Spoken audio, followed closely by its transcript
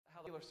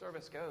our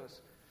service goes.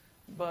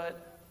 But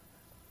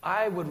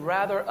I would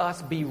rather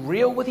us be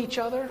real with each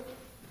other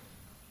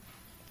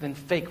than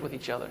fake with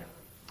each other.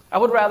 I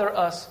would rather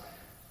us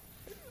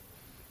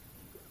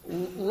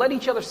let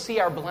each other see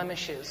our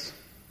blemishes,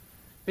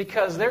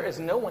 because there is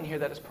no one here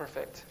that is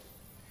perfect.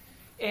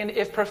 And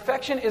if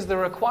perfection is the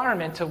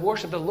requirement to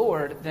worship the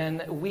Lord,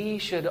 then we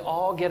should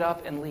all get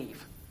up and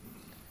leave,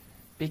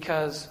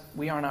 because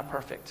we are not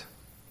perfect.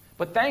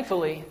 But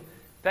thankfully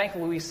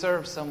we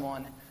serve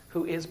someone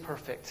who is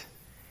perfect.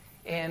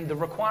 And the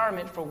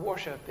requirement for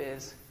worship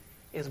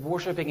is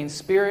worshiping in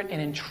spirit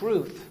and in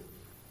truth.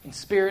 In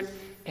spirit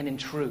and in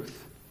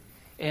truth.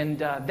 And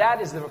that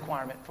is the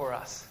requirement for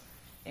us.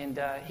 And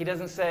he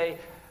doesn't say,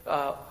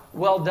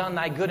 well done,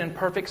 thy good and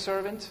perfect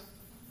servant.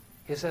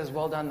 He says,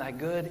 well done, thy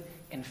good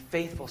and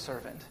faithful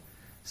servant.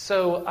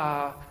 So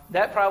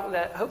hopefully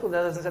that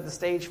doesn't set the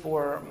stage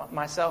for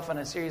myself and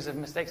a series of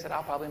mistakes that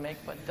I'll probably make.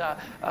 But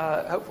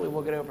hopefully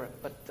we'll get over it.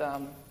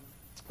 But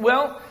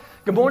well,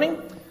 good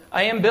morning.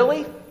 I am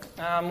Billy.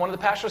 I'm one of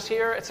the pastors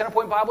here at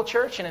Centerpoint Bible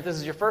Church. And if this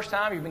is your first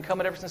time, you've been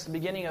coming ever since the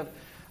beginning of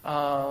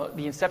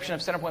the inception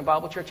of Centerpoint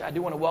Bible Church, I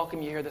do want to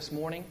welcome you here this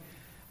morning.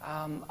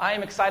 I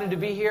am excited to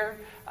be here,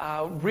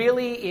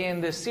 really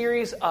in the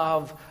series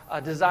of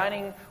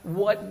designing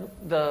what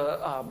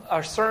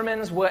our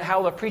sermons,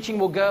 how the preaching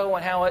will go,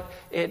 and how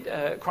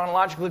it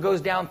chronologically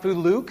goes down through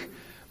Luke.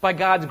 By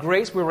God's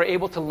grace, we were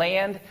able to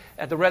land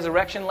at the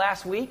resurrection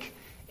last week,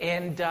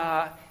 and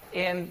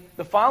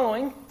the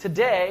following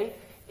today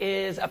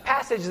is a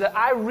passage that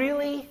I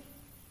really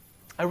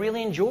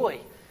enjoy.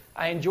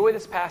 I enjoy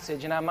this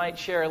passage, and I might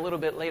share a little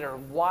bit later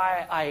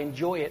why I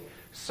enjoy it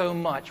so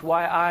much,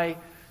 why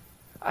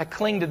I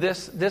cling to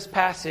this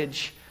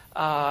passage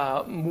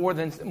more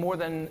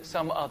than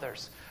some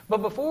others. But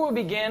before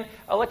we begin,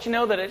 I'll let you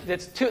know that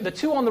it's the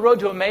two on the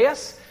road to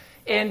Emmaus,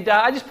 and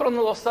I just put on the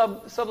little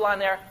subline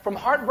there, from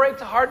heartbreak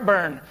to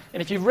heartburn.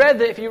 And if you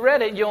read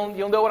it,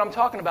 you'll know what I'm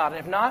talking about. And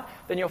if not,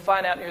 then you'll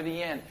find out near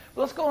the end.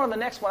 But let's go on to the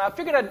next one. I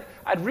figured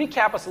I'd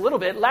recap us a little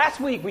bit.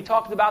 Last week we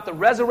talked about the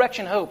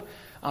resurrection hope.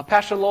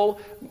 Pastor Lowell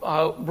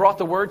brought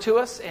the word to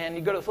us, and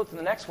you go to the flip to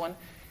the next one.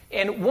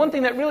 And one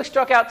thing that really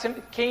struck out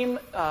came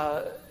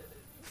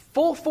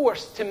full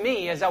force to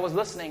me as I was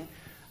listening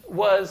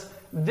was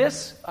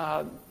this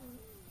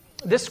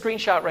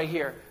screenshot right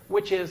here,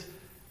 which is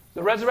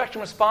the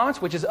resurrection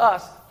response, which is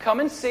us. Come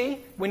and see.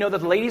 We know that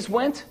the ladies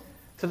went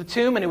to the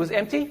tomb and it was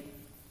empty.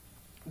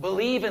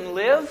 Believe and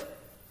live.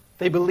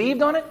 They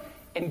believed on it.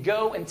 And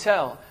go and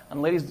tell. And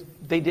the ladies,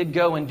 they did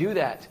go and do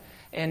that.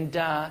 And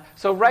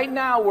so right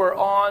now we're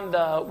on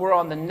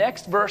the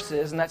next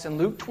verses, and that's in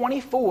Luke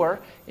 24.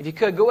 If you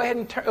could, go ahead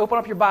and open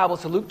up your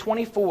Bibles to Luke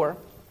 24.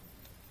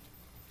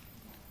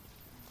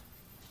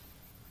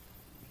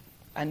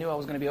 I knew I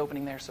was going to be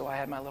opening there, so I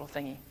had my little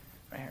thingy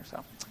right here.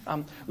 So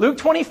Luke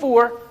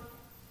 24,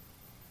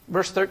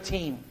 verse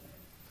 13.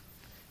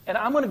 And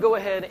I'm going to go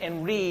ahead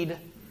and read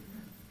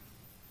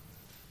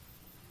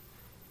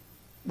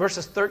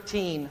verses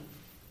 13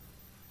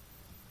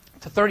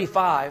 to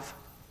 35.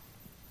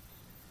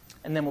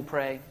 And then we'll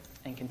pray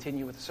and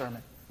continue with the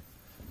sermon.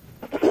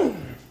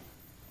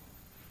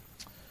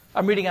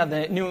 I'm reading out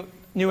the New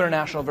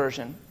International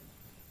Version.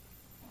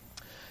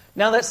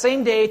 Now that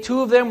same day,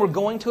 two of them were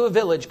going to a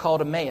village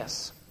called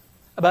Emmaus,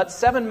 about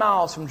 7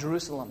 miles from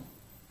Jerusalem.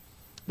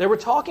 They were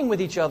talking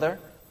with each other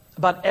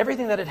about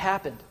everything that had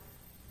happened.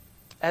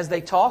 As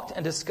they talked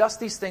and discussed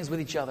these things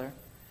with each other,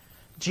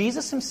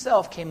 Jesus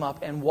himself came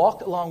up and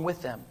walked along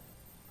with them,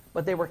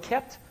 but they were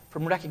kept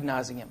from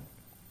recognizing him.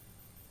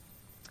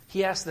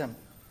 He asked them,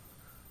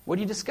 "What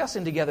are you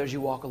discussing together as you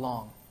walk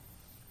along?"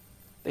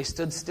 They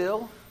stood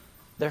still,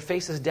 their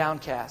faces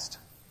downcast.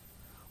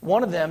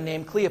 One of them,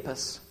 named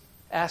Cleopas,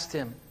 asked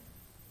him,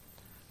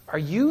 "Are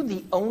you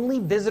the only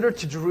visitor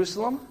to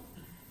Jerusalem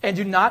and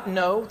do not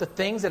know the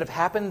things that have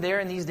happened there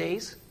in these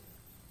days?"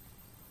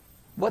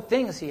 "What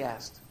things?" he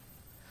asked.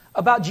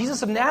 "About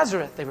Jesus of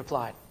Nazareth," they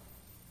replied.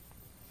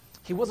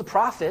 "He was a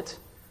prophet,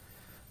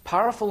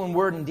 powerful in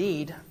word and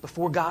deed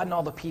before God and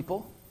all the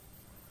people.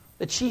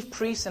 The chief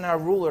priests and our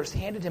rulers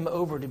handed him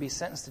over to be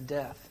sentenced to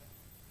death,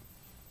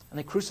 and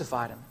they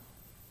crucified him.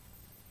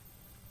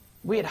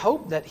 We had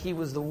hoped that he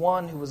was the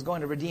one who was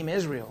going to redeem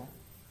Israel.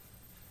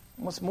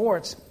 What's more,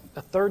 it's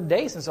the third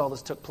day since all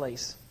this took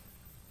place.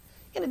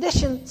 In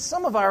addition,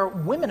 some of our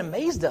women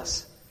amazed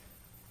us.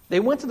 They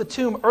went to the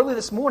tomb early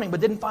this morning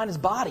but didn't find his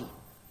body.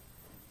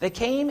 They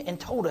came and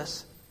told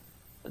us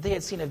that they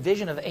had seen a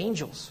vision of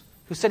angels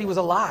who said he was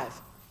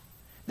alive.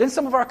 Then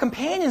some of our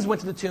companions went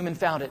to the tomb and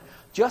found it,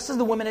 just as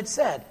the women had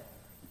said.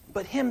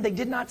 But him they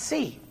did not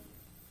see."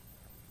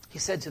 He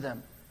said to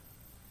them,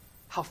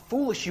 "How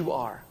foolish you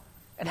are,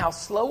 and how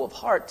slow of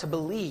heart to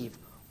believe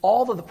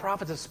all that the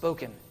prophets have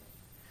spoken.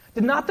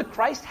 Did not the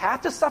Christ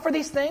have to suffer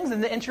these things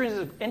and then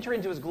enter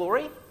into his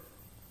glory?"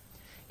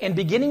 And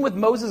beginning with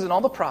Moses and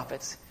all the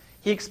prophets,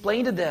 he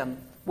explained to them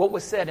what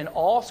was said in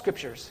all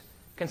scriptures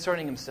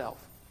concerning himself.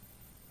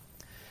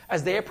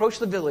 As they approached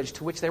the village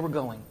to which they were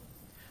going,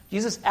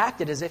 Jesus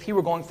acted as if he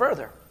were going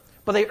further,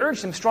 but they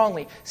urged him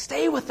strongly,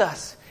 "Stay with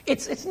us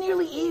It's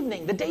nearly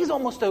evening. The day's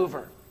almost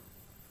over.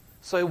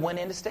 So he went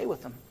in to stay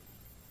with them.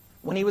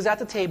 When he was at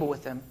the table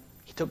with them,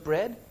 he took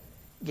bread,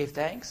 gave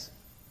thanks,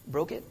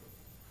 broke it,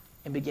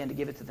 and began to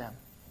give it to them.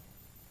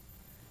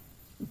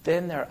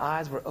 Then their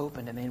eyes were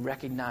opened and they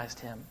recognized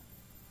him,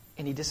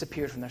 and he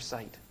disappeared from their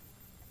sight.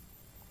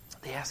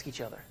 They asked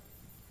each other,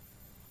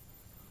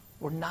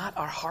 were not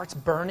our hearts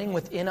burning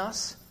within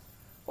us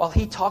while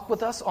he talked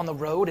with us on the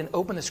road and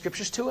opened the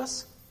scriptures to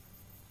us?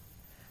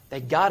 They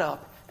got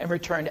up and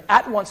returned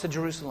at once to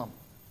Jerusalem.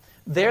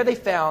 There they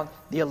found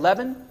the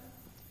 11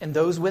 and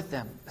those with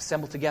them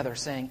assembled together,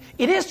 saying,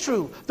 "It is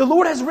true, the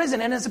Lord has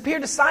risen and has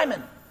appeared to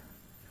Simon."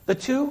 The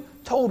two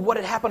told what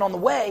had happened on the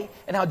way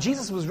and how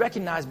Jesus was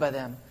recognized by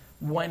them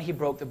when he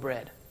broke the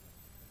bread.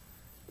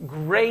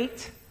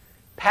 Great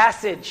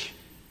passage.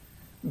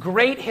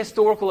 Great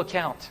historical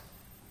account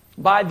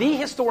by the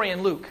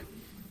historian Luke.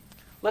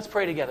 Let's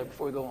pray together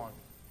before we go on.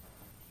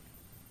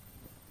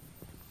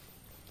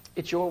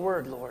 It's your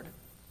word, Lord.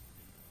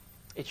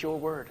 It's your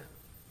word.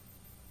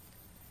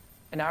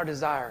 And our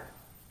desire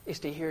is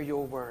to hear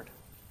your word,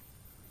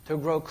 to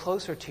grow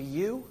closer to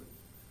you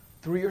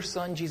through your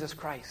Son, Jesus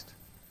Christ,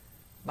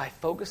 by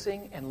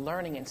focusing and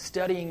learning and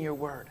studying your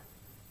word.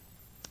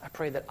 I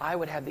pray that I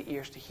would have the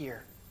ears to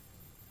hear,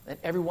 that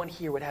everyone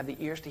here would have the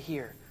ears to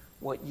hear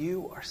what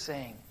you are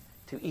saying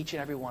to each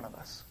and every one of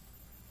us.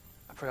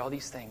 I pray all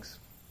these things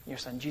in your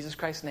Son, Jesus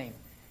Christ's name.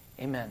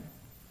 Amen.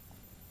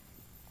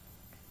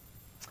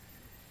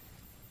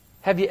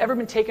 Have you ever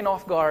been taken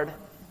off guard?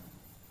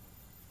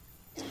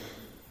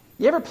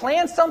 You ever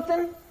planned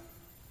something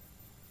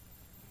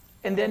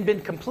and then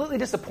been completely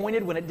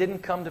disappointed when it didn't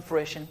come to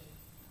fruition?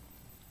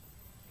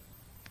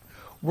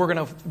 We're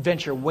going to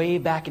venture way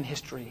back in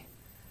history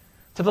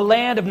to the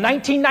land of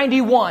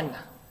 1991.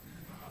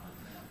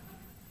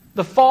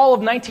 The fall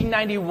of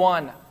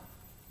 1991,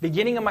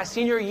 beginning of my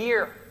senior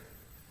year.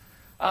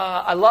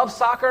 I love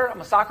soccer. I'm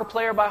a soccer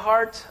player by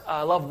heart.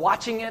 I love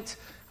watching it.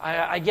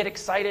 I get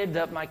excited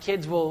that my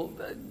kids will,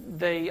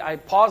 I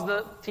pause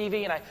the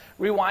TV and I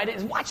rewind it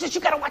and watch this, you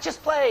got to watch us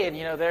play.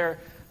 And,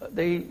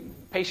 they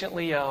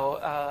patiently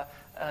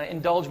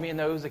indulge me in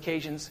those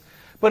occasions.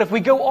 But if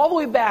we go all the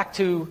way back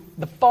to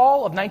the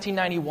fall of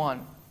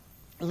 1991,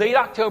 late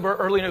October,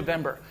 early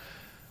November,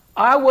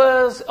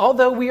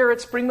 although we are at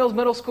Spring Mills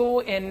Middle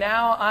School and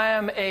now I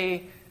am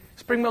a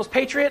Spring Mills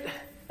Patriot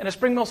and a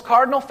Spring Mills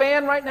Cardinal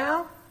fan right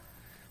now,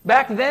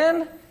 back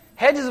then,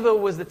 Hedgesville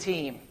was the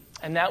team.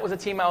 And that was the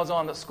team I was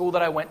on, the school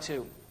that I went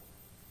to.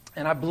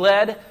 And I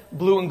bled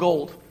blue and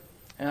gold.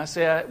 And I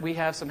say we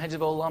have some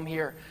Hedgesville alum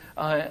here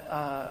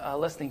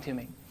listening to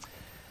me.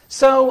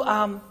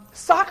 So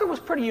soccer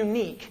was pretty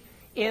unique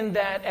in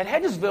that at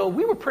Hedgesville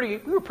we were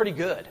pretty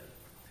good.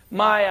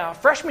 My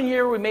freshman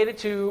year we made it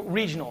to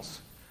regionals.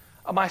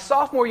 My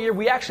sophomore year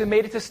we actually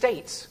made it to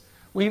states.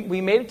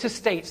 We made it to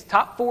states,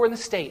 top 4 in the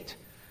state.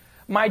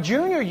 My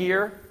junior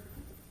year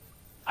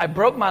I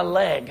broke my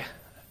leg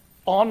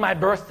on my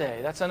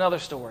birthday. That's another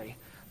story.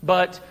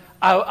 But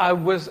I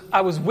was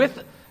with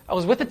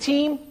the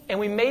team, and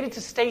we made it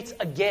to states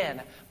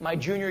again my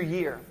junior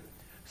year.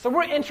 So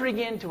we're entering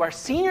into our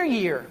senior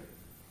year.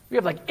 We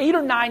have like 8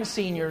 or 9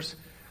 seniors.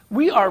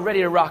 We are ready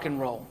to rock and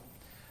roll.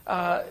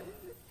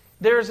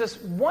 There's this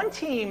one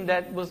team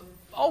that was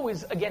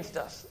always against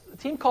us, a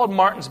team called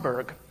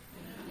Martinsburg.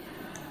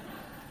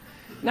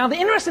 Now, the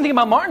interesting thing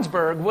about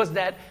Martinsburg was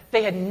that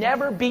they had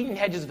never beaten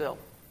Hedgesville.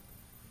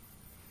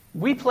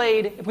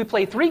 If we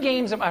played 3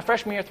 games in my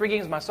freshman year, 3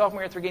 games in my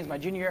sophomore year, 3 games in my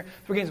junior year,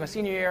 3 games in my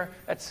senior year,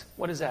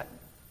 what is that?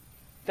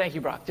 Thank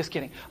you, Brock. Just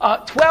kidding.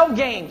 12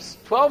 games.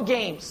 12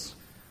 games.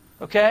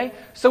 Okay?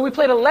 So we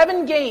played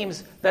 11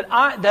 games that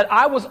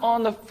I was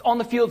on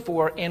the field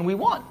for, and we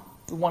won.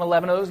 We won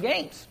 11 of those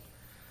games.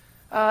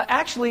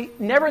 Actually,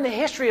 never in the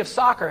history of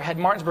soccer had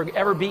Martinsburg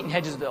ever beaten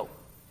Hedgesville.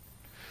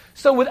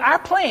 So with our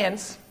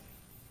plans,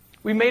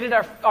 we made it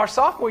our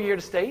sophomore year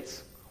to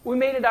states. We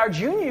made it our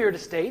junior year to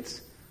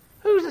states.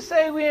 Who's to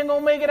say we ain't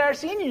going to make it our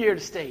senior year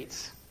to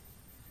states?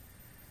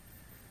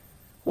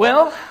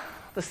 Well,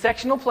 the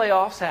sectional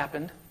playoffs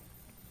happened,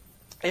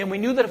 and we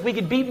knew that if we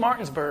could beat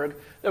Martinsburg,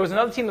 there was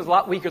another team that was a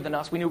lot weaker than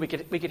us. We knew we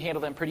could handle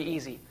them pretty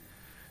easy.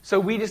 So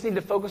we just needed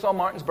to focus on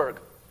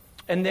Martinsburg.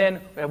 And then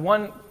we had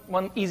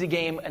one easy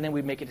game, and then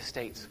we'd make it to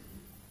states.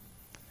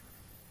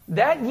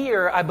 That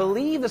year, I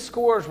believe the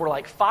scores were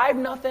like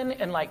 5-0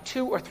 and like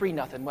 2 or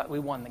 3-0. We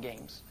won the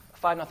games.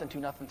 5-0,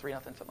 2-0,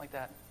 3-0, something like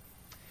that.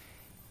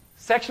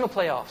 Sectional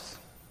playoffs.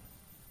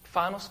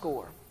 Final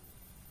score,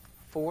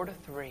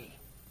 4-3.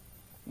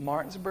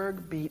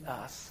 Martinsburg beat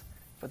us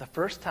for the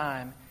first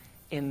time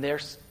in their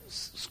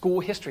school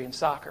history in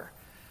soccer.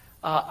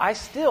 I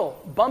still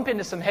bump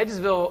into some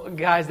Hedgesville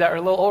guys that are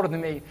a little older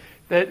than me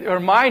that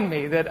remind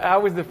me that I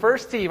was part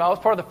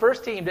of the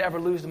first team to ever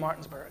lose to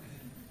Martinsburg.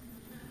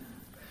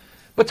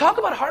 But talk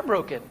about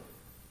heartbroken.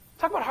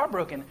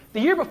 The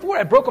year before,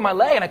 I'd broken my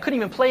leg and I couldn't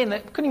even play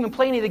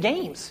any of the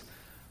games.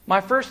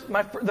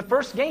 The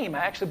first game, I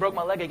actually broke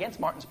my leg against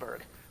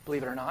Martinsburg,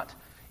 believe it or not.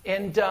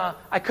 And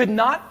I could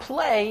not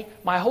play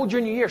my whole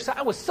junior year. So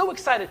I was so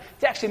excited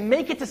to actually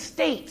make it to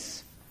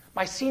states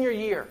my senior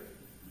year.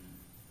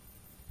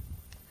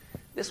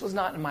 This was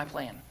not in my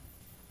plan.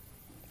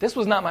 This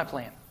was not my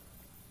plan.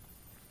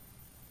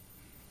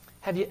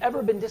 Have you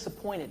ever been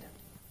disappointed?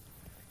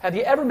 Have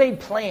you ever made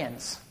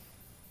plans?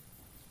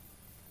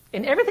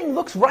 And everything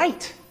looks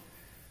right,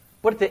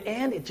 but at the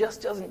end, it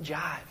just doesn't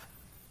jive.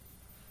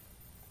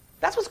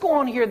 That's what's going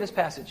on here in this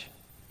passage.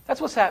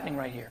 That's what's happening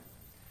right here.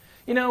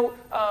 You know,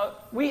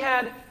 we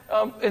had,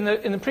 in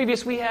the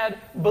previous, we had,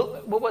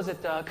 what was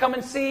it? Come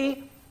and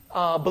see,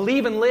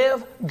 believe and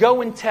live,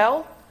 go and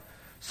tell.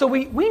 So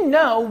we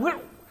know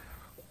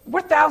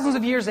we're thousands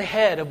of years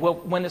ahead of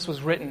when this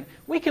was written.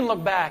 We can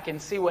look back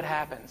and see what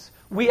happens.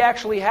 We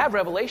actually have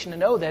revelation to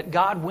know that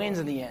God wins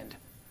in the end.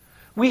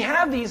 We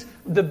have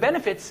the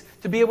benefits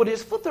to be able to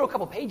just flip through a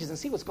couple pages and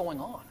see what's going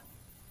on.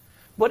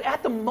 But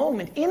at the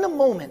moment, in the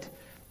moment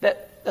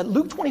that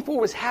Luke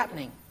 24 was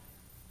happening,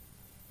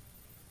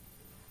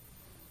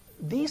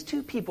 these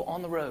two people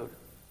on the road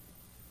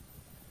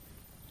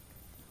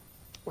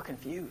were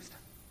confused.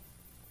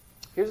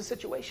 Here's the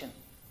situation.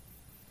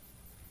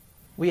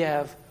 We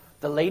have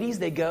the ladies,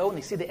 they go and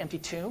they see the empty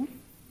tomb.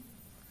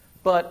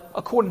 But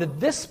according to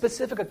this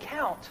specific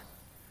account,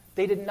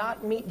 they did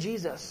not meet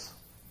Jesus.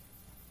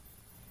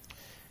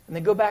 And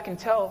they go back and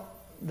tell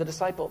the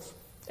disciples.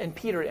 And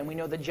Peter, and we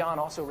know that John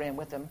also ran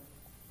with them,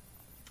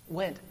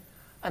 went.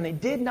 And they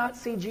did not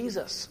see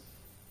Jesus.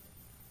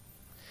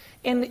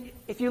 And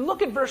if you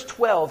look at verse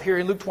 12 here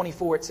in Luke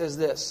 24, it says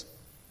this.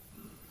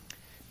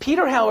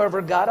 Peter,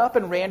 however, got up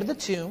and ran to the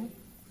tomb.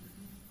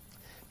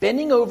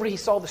 Bending over, he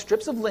saw the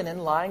strips of linen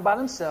lying by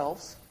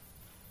themselves.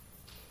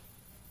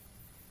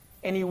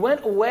 And he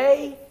went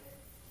away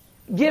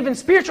giving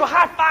spiritual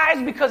high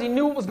fives because he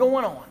knew what was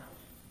going on.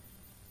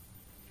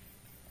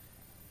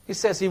 He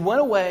says he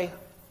went away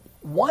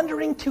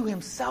wondering to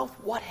himself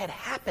what had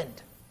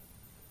happened.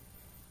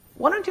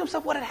 Wondering to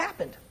himself what had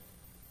happened.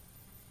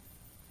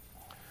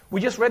 We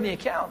just read the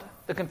account,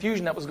 the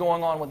confusion that was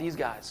going on with these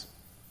guys.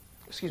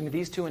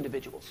 These two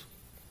individuals.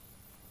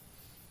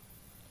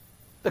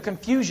 The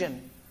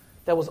confusion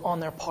that was on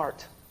their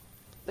part.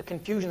 The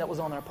confusion that was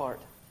on their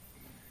part.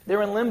 They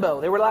were in limbo.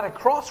 They were at a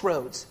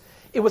crossroads.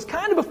 It was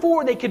kind of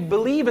before they could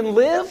believe and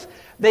live.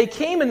 They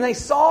came and they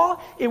saw.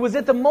 It was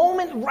at the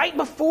moment right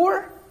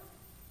before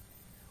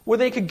where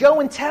they could go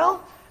and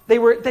tell. They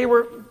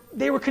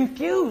were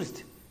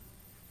confused.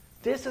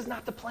 This is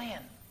not the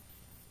plan.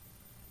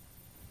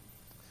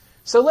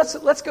 So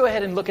let's go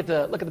ahead and look at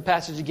the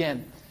passage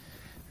again.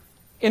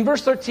 In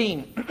verse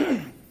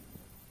 13,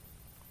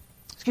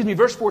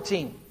 verse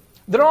 14.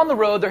 They're on the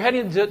road. They're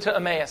heading to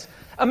Emmaus.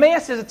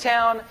 Emmaus is a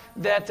town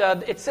that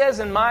it says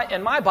in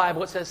my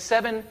Bible, it says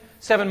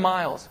 7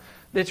 miles.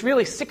 It's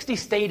really 60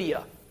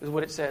 stadia is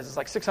what it says. It's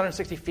like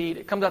 660 feet.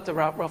 It comes out to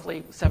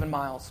roughly 7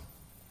 miles.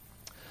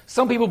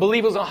 Some people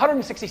believe it was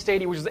 160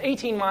 stadia, which is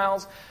 18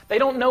 miles. They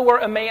don't know where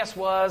Emmaus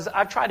was.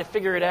 I've tried to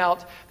figure it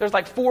out. There's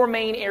like 4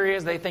 main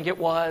areas they think it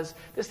was.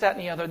 This, that,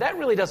 and the other. That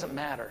really doesn't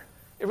matter.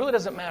 It really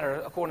doesn't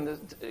matter according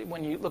to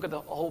when you look at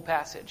the whole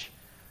passage.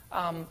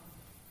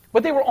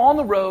 But they were on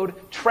the road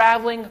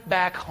traveling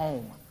back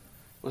home.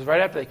 It was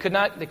right after they could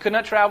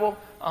not travel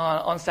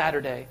on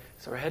Saturday,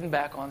 so we're heading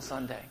back on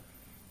Sunday.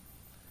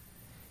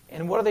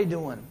 And what are they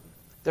doing?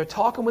 They're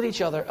talking with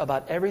each other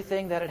about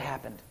everything that had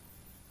happened.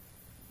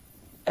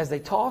 As they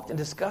talked and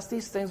discussed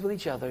these things with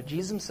each other,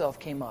 Jesus himself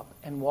came up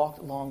and walked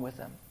along with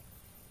them.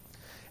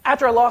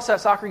 After I lost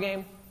that soccer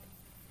game,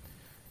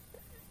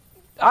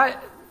 I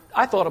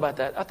thought about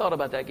that. I thought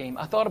about that game.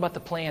 I thought about the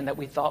plan that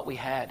we thought we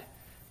had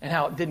and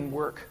how it didn't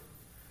work.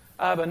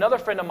 I have another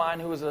friend of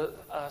mine who was a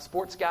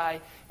sports guy,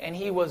 and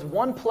he was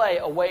one play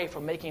away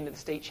from making it to the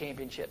state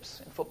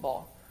championships in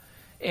football.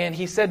 And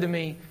he said to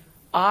me,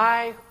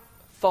 I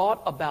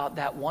thought about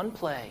that one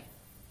play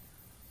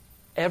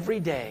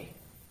every day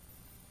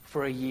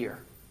for a year.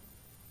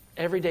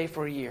 Every day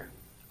for a year,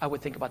 I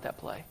would think about that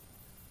play.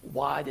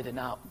 Why did it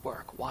not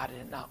work? Why did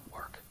it not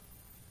work?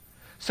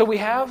 So we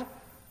have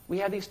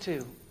these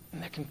two,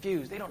 and they're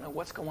confused. They don't know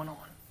what's going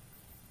on.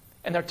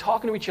 And they're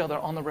talking to each other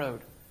on the road,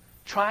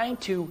 trying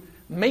to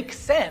make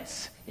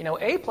sense.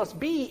 A plus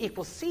B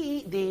equals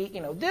C,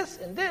 this,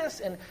 and,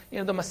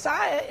 the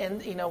Messiah,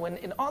 and,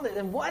 and all that,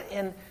 and what,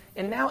 and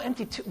now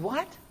empty two,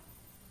 what?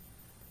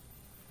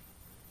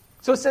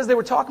 So it says they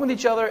were talking with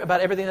each other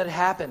about everything that had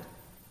happened.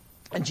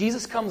 And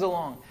Jesus comes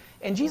along.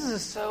 And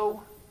Jesus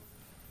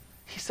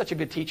he's such a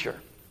good teacher.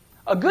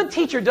 A good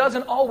teacher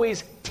doesn't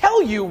always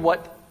tell you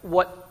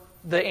what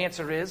the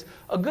answer is.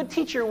 A good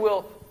teacher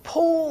will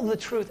pull the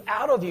truth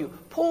out of you,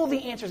 pull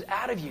the answers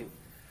out of you.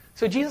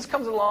 So Jesus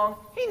comes along.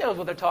 He knows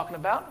what they're talking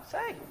about.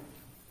 Say,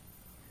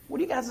 what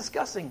are you guys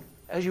discussing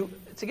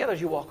together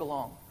as you walk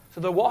along?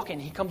 So they're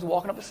walking. He comes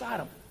walking up beside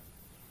them.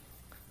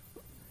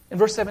 In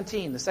verse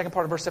 17, the second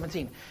part of verse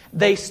 17,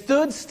 they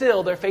stood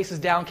still, their faces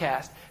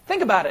downcast.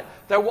 Think about it.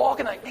 They're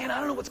walking like, man, I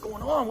don't know what's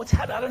going on. What's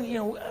happening? I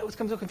don't, I was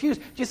so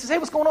confused. Jesus says, hey,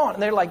 what's going on?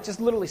 And they're like, just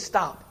literally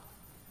stop.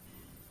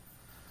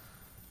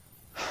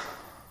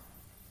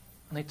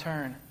 And they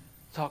turn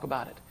to talk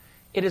about it.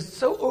 It has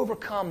so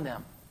overcome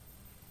them.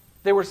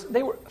 They were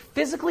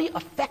physically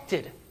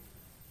affected.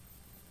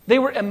 They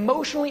were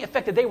emotionally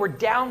affected. They were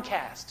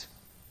downcast.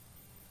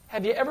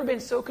 Have you ever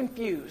been so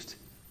confused,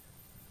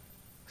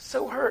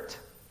 so hurt,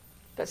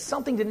 that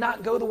something did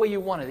not go the way you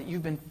wanted, that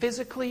you've been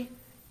physically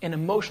and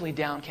emotionally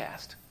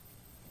downcast?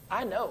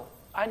 I know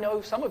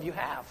some of you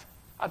have.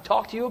 I've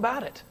talked to you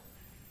about it.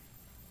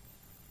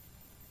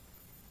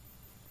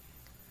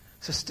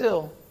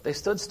 So they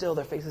stood still,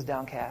 their faces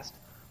downcast.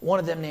 One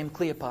of them, named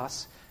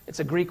Cleopas, it's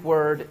a Greek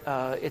word.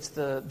 It's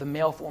the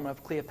male form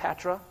of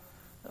Cleopatra.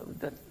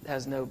 That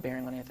has no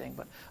bearing on anything.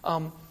 But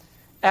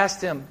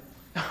asked him,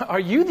 "Are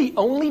you the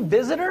only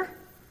visitor? Are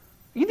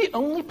you the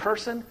only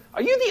person?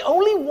 Are you the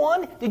only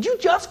one? Did you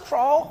just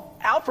crawl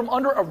out from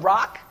under a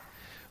rock?"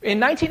 In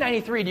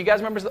 1993, do you guys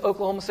remember the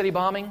Oklahoma City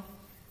bombing?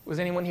 Was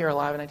anyone here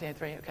alive in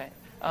 1993? Okay.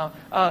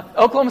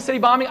 Oklahoma City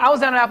bombing. I was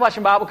down at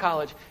Appalachian Bible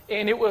College,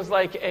 and it was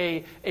like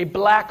a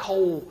black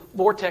hole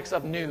vortex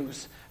of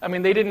news. I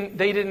mean, they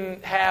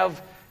didn't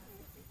have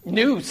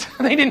news.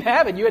 They didn't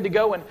have it. You had to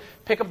go and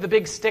pick up the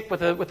big stick with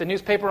the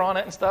newspaper on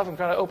it and stuff, and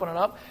try to open it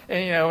up, and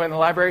in the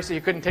library, so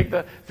you couldn't take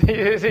the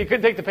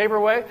paper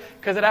away,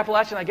 because at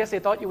Appalachian, I guess they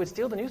thought you would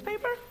steal the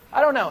newspaper. I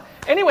don't know.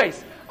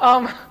 Anyways,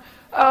 so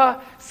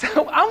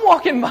I'm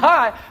walking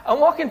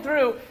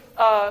through,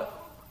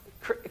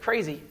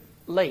 crazy.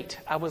 Late.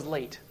 I was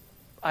late.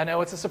 I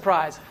know it's a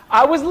surprise.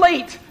 I was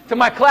late to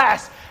my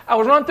class. I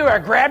was running through. I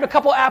grabbed a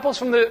couple apples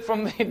from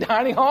the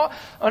dining hall,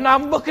 and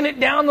I'm looking it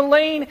down the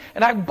lane,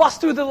 and I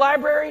bust through the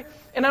library,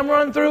 and I'm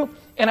running through,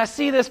 and I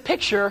see this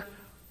picture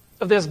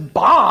of this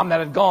bomb that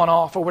had gone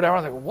off or whatever.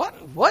 I was like,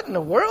 what in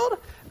the world?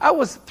 I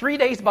was 3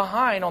 days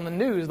behind on the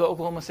news, the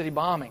Oklahoma City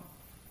bombing.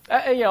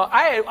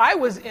 I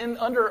was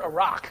under a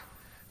rock.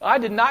 I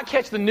did not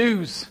catch the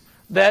news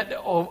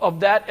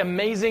of that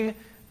amazing,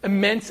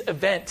 immense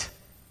event.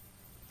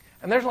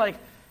 And there's like,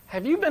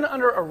 have you been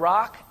under a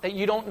rock that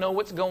you don't know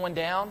what's going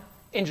down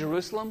in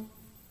Jerusalem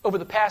over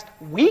the past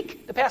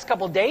week, the past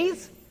couple of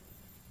days?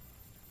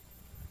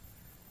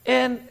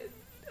 And,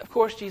 of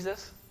course,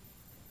 Jesus,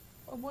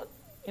 what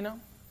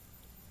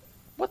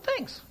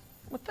things?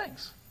 What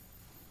things?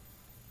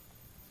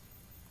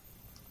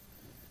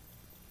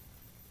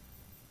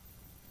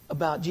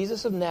 About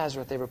Jesus of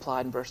Nazareth, they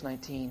replied in verse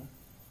 19.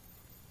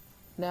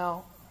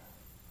 Now,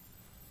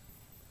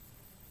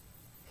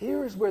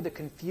 here is where the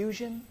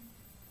confusion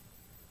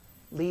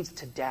leads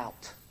to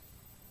doubt.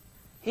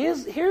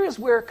 Here is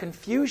where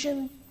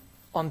confusion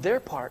on their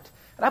part,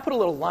 and I put a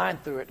little line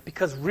through it,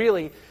 because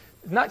really,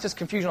 not just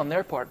confusion on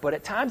their part, but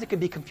at times it can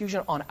be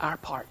confusion on our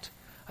part.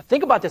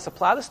 Think about this.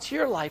 Apply this to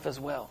your life as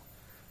well.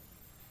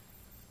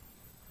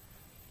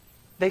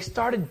 They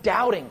started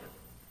doubting.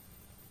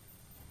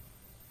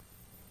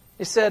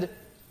 They said,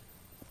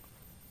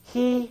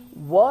 "He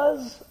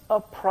was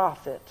a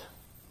prophet,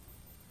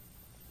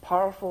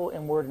 powerful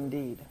in word and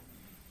deed."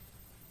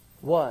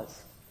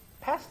 Was.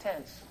 Past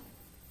tense.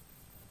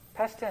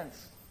 Past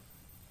tense.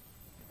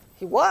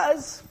 He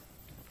was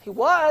a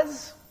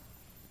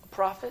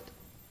prophet.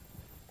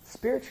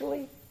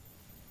 Spiritually,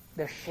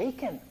 they're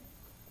shaken.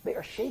 They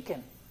are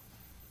shaken.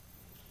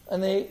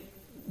 And they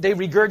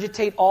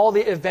regurgitate all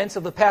the events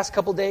of the past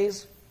couple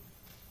days.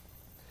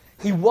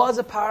 He was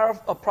a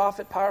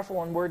prophet,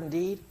 powerful in word and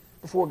deed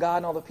before God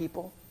and all the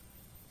people.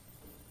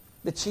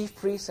 The chief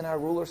priests and our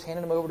rulers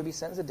handed him over to be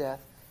sentenced to death,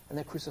 and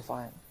they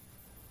crucify him.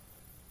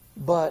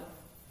 But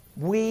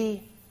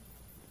we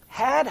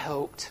had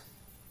hoped.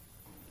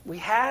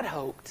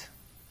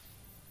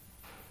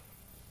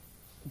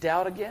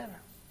 Doubt again.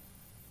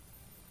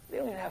 They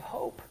don't even have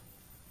hope.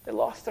 They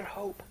lost their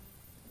hope.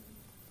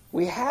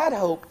 We had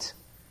hoped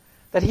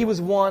that he was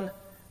the one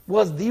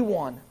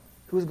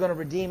who was going to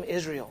redeem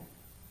Israel.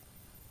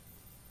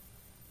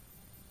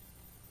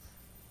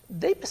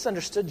 They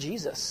misunderstood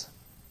Jesus.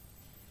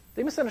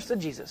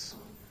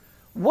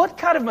 What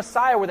kind of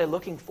Messiah were they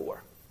looking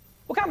for?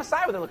 What kind of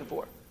Messiah were they looking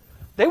for?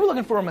 They were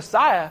looking for a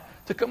Messiah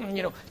to come,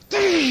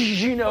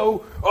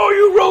 oh,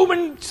 you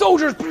Roman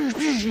soldiers,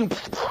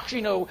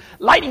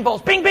 lightning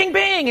bolts, bing, bing,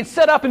 bing, and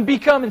set up and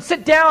become and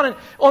sit down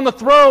on the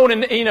throne,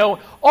 and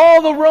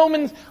all the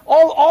Romans,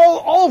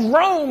 all of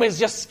Rome is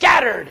just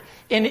scattered,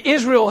 and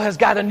Israel has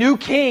got a new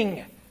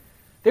king.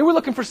 They were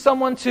looking for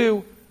someone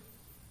to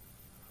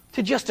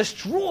just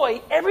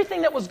destroy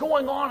everything that was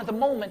going on at the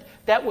moment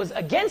that was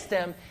against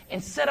them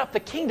and set up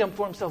the kingdom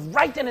for himself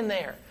right then and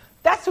there.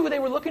 That's who they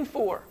were looking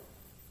for.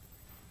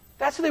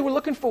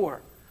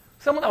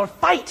 Someone that would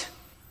fight.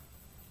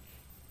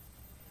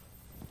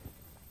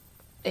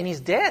 And he's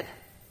dead.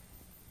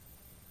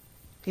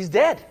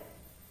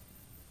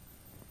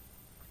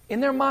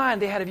 In their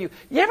mind, they had a view.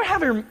 You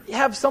ever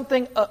have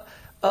something,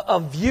 a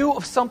view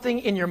of something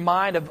in your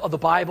mind of the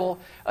Bible,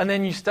 and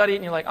then you study it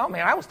and you're like, oh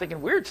man, I was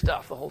thinking weird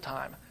stuff the whole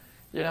time.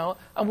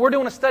 And we're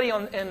doing a study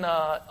on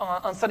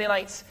Sunday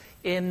nights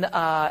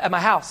at my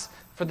house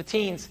for the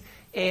teens.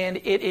 And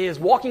it is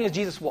walking as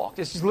Jesus walked.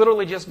 It's just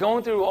literally just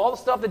going through all the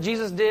stuff that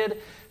Jesus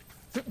did,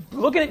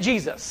 looking at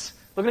Jesus.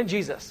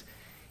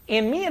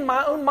 And me, in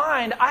my own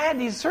mind, I had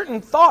these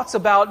certain thoughts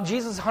about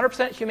Jesus'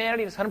 100%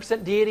 humanity and his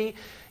 100% deity,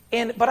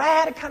 but I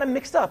had it kind of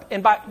mixed up.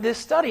 And by this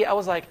study, I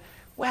was like,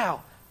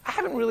 wow, I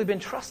haven't really been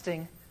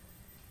trusting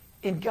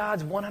in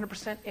God's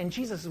 100% and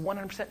Jesus'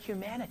 100%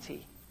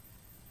 humanity.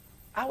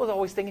 I was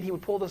always thinking he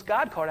would pull this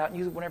God card out and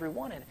use it whenever he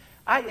wanted.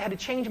 I had to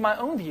change my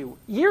own view.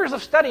 Years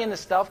of studying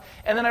this stuff,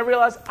 and then I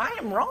realized I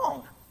am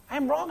wrong. I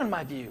am wrong in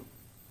my view.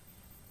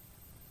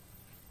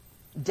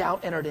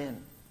 Doubt entered in.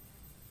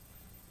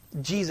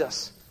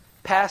 Jesus,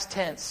 past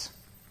tense.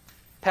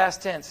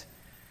 Past tense.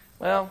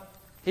 Well,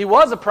 he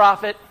was a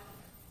prophet.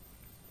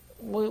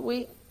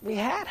 We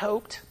had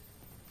hoped.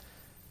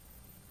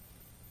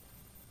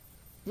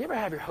 You ever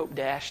have your hope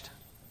dashed?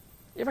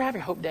 You ever have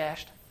your hope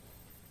dashed?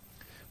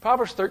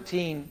 Proverbs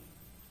 13,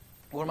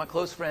 one of my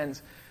close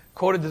friends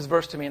quoted this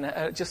verse to me, and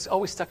it just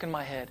always stuck in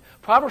my head.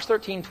 Proverbs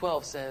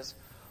 13:12 says,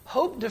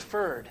 hope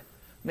deferred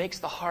makes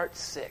the heart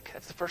sick.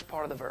 That's the first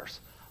part of the verse.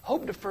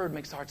 Hope deferred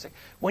makes the heart sick.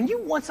 When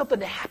you want something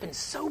to happen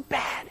so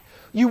bad,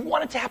 you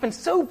want it to happen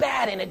so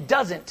bad and it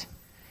doesn't,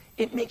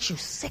 it makes you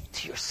sick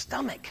to your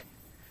stomach.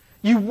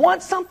 You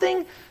want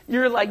something,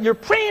 you're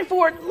praying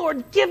for it,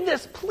 Lord, give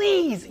this,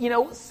 please,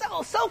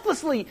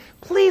 selflessly,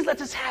 please let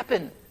this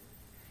happen.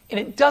 And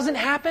it doesn't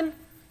happen,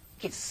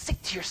 it gets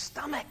sick to your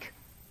stomach.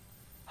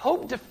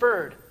 Hope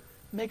deferred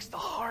makes the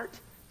heart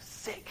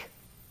sick.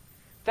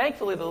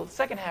 Thankfully, the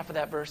second half of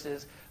that verse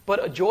is,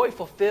 but a joy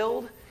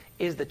fulfilled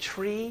is the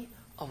tree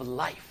of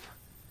life.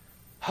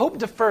 Hope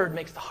deferred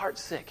makes the heart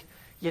sick,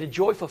 yet a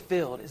joy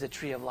fulfilled is a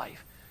tree of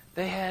life.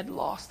 They had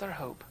lost their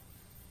hope.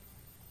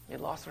 They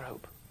had lost their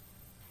hope.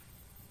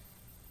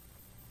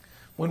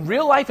 When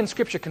real life and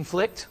Scripture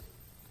conflict,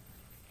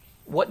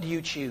 what do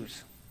you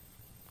choose?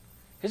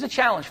 Here's a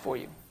challenge for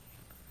you.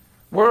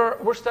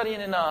 We're studying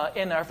in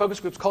our focus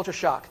groups Culture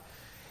Shock.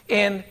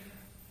 And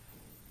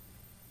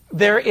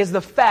there is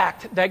the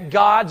fact that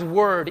God's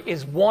Word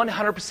is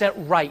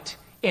 100% right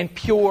and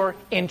pure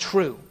and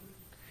true.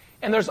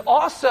 And there's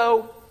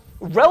also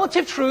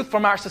relative truth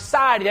from our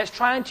society that's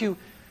trying to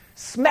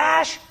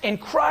smash and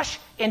crush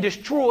and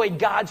destroy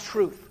God's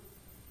truth.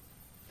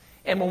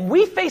 And when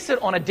we face it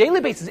on a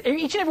daily basis,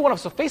 each and every one of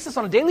us will face this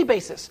on a daily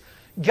basis.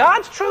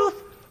 God's truth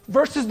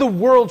versus the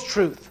world's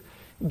truth.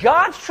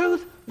 God's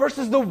truth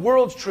versus the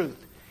world's truth.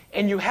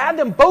 And you have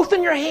them both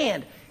in your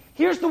hand.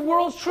 Here's the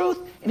world's truth,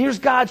 and here's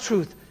God's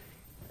truth.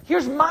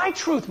 Here's my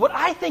truth, what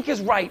I think is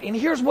right, and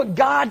here's what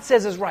God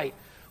says is right.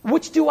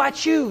 Which do I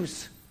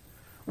choose?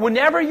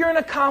 Whenever you're in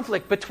a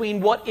conflict between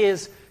what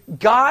is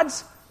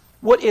God's,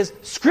 what is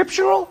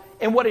scriptural,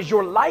 and what is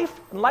your life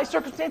and life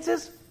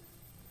circumstances,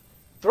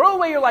 throw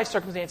away your life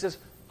circumstances.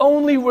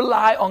 Only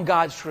rely on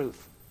God's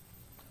truth.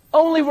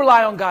 Only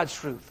rely on God's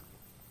truth.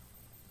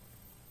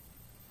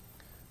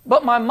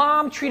 But my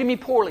mom treated me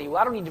poorly. Well,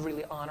 I don't need to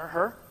really honor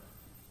her.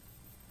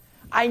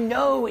 I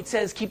know it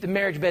says keep the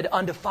marriage bed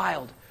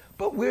undefiled,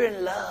 but we're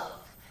in love,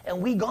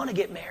 and we're going to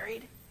get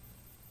married.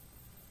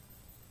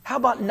 How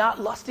about not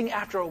lusting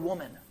after a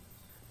woman?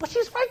 But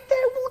she's right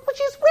there. Look what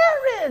she's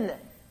wearing.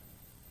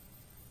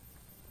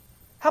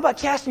 How about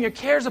casting your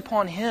cares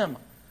upon Him?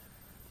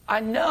 I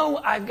know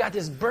I've got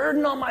this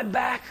burden on my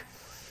back.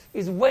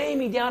 It's weighing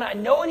me down. I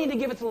know I need to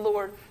give it to the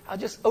Lord. I'll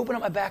just open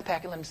up my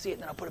backpack and let Him see it,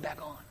 and then I'll put it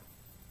back on.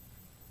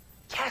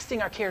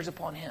 Casting our cares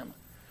upon Him.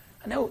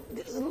 I know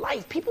this is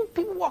life. People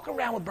walk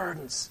around with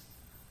burdens.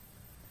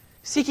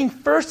 Seeking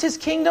first His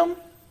kingdom.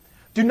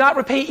 Do not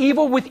repay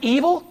evil with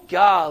evil.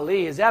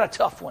 Golly, is that a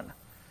tough one?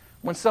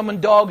 When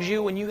someone dogs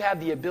you and you have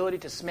the ability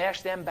to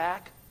smash them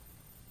back.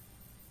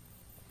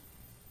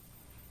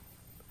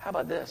 How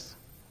about this?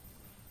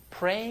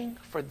 Praying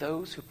for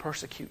those who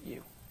persecute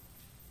you.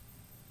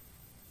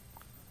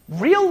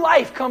 Real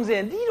life comes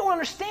in. You don't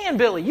understand,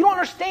 Billy. You don't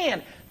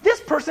understand.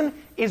 This person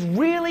is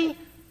really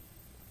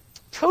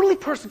totally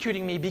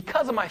persecuting me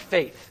because of my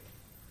faith.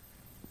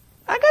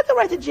 I got the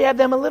right to jab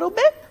them a little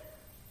bit.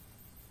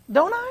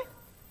 Don't I?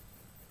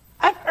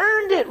 I've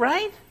earned it,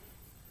 right?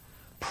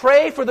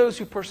 Pray for those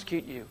who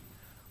persecute you.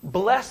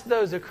 Bless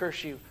those that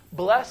curse you.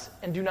 Bless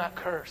and do not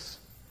curse.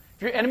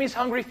 If your enemy's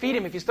hungry, feed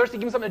him. If he's thirsty,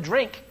 give him something to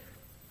drink.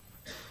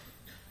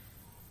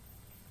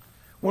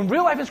 When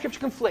real life and Scripture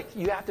conflict,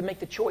 you have to make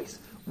the choice.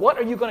 What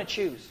are you going to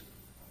choose?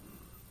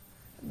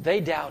 They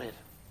doubted.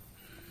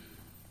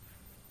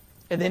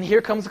 And then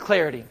here comes the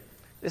clarity.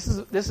 This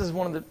is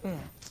one of the...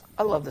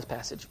 I love this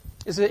passage.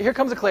 Here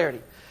comes the clarity.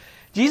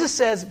 Jesus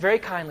says very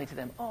kindly to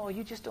them, oh,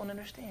 you just don't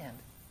understand.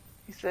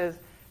 He says,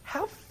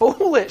 how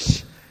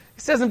foolish. He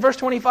says in verse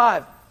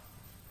 25,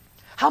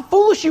 how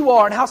foolish you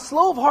are and how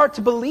slow of heart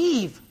to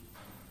believe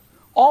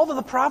all that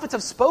the prophets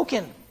have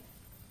spoken.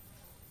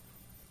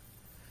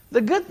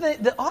 The good thing,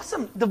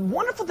 the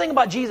wonderful thing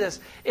about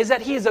Jesus is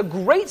that He is a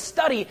great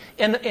study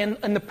in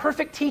the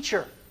perfect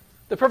teacher.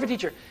 The perfect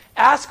teacher.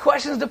 Asks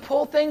questions to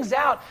pull things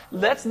out.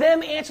 Lets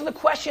them answer the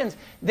questions.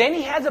 Then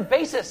He has a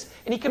basis.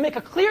 And He can make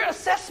a clear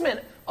assessment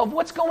of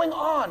what's going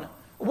on.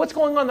 What's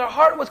going on in their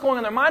heart, what's going on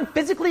in their mind.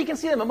 Physically, He can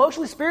see them.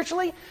 Emotionally,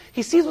 spiritually,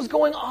 He sees what's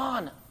going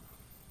on.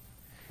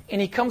 And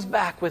He comes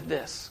back with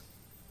this.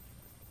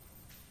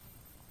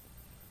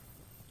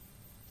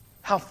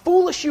 how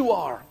foolish you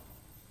are,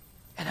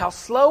 and how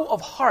slow of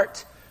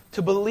heart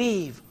to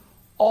believe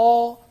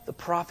all the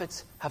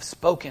prophets have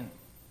spoken.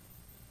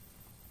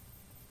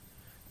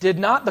 Did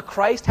not the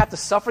Christ have to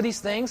suffer these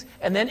things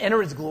and then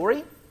enter his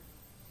glory?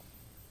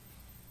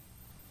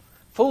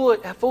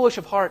 Foolish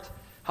of heart,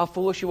 how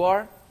foolish you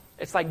are.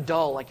 It's like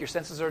dull, like your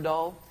senses are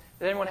dull.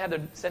 Did anyone have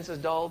their senses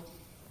dulled?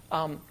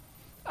 I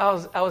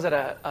was at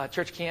a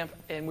church camp,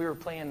 and we were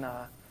playing,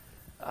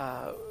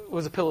 it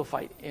was a pillow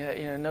fight,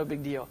 no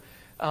big deal.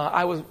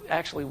 I was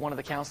actually one of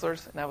the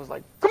counselors, and I was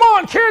like, come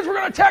on, kids, we're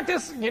going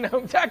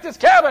to attack this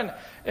cabin.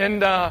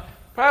 And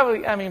probably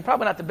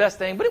not the best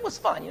thing, but it was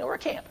fun, we're a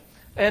camp.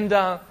 And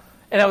I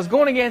was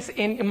going against,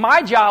 and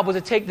my job was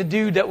to take the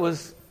dude that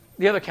was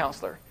the other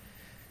counselor.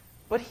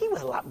 But he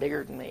was a lot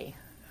bigger than me.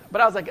 But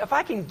I was like, if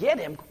I can get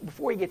him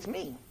before he gets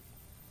me.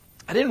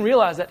 I didn't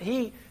realize that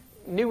he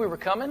knew we were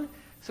coming,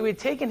 so he had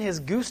taken his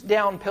goose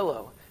down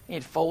pillow, and he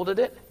had folded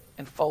it,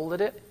 and folded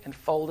it, and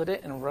folded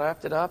it, and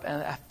wrapped it up,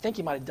 and I think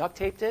he might have duct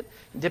taped it,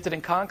 and dipped it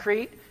in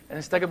concrete, and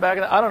then stuck it back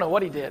in I don't know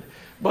what he did.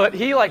 But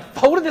he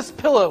folded this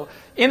pillow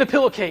in the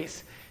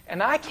pillowcase,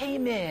 and I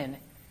came in,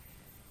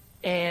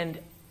 and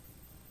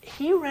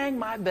he rang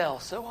my bell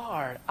so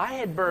hard, I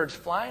had birds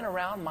flying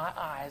around my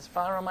eyes,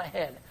 flying around my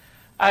head.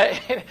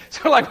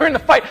 So we're in the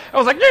fight. I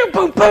was like,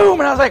 boom, boom.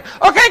 And I was like,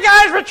 okay,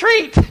 guys,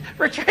 retreat,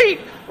 retreat,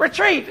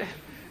 retreat.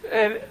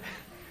 And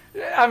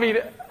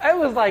it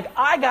was like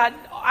I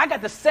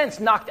got the sense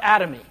knocked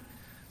out of me.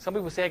 Some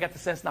people say I got the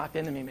sense knocked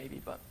into me maybe.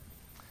 But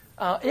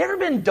you ever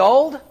been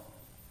dulled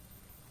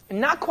and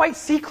not quite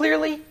see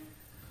clearly?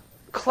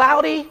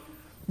 Cloudy?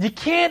 You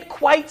can't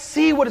quite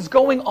see what is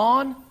going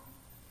on?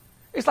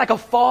 It's like a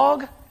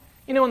fog.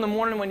 In the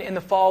morning in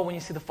the fall when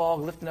you see the fog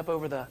lifting up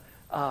over the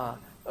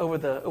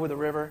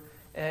river.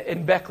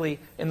 In Beckley,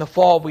 in the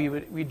fall,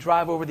 we'd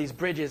drive over these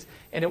bridges,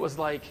 and it was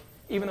like,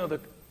 even though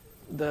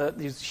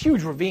these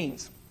huge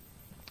ravines,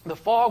 the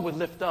fog would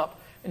lift up,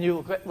 and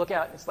you look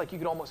out, and it's like you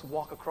could almost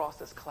walk across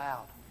this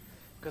cloud,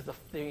 because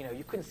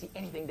you couldn't see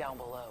anything down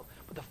below.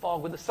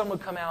 But the sun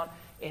would come out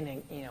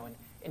and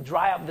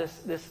dry up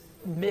this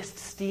mist,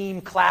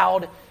 steam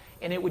cloud,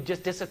 and it would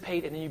just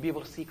dissipate, and then you'd be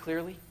able to see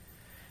clearly.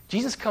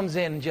 Jesus comes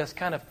in and just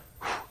kind of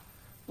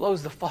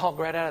blows the fog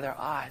right out of their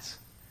eyes.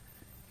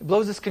 He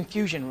blows this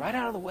confusion right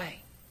out of the way.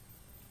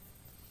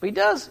 But he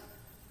does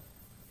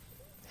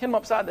hit him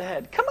upside the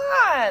head. Come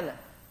on!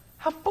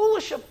 How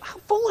foolish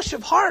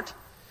of heart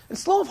and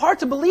slow of heart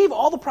to believe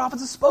all the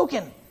prophets have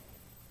spoken.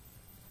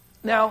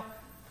 Now,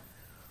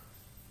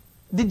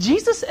 did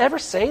Jesus ever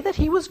say that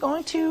he was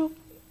going to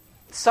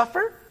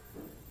suffer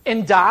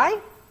and die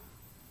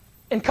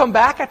and come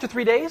back after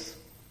 3 days?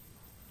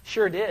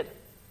 Sure did.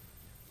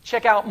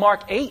 Check out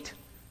Mark 8.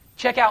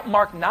 Check out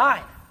Mark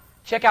 9.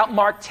 Check out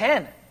Mark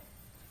 10.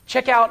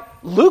 Check out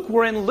Luke.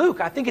 We're in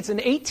Luke. I think it's in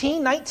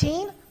 18,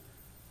 19.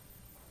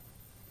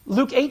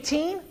 Luke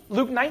 18,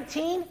 Luke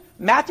 19,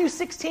 Matthew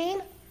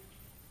 16.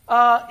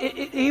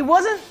 He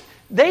wasn't,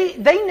 they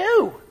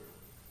knew.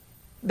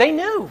 They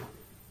knew.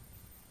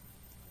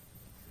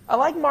 I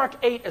like Mark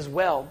 8 as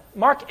well.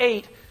 Mark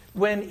 8,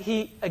 when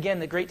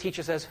the great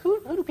teacher says,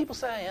 who do people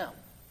say I am?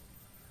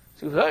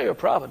 He says, oh, you're a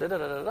prophet, da, da,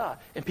 da, da, da.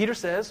 And Peter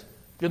says,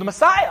 you're the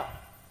Messiah.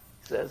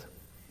 He says,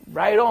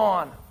 right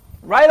on,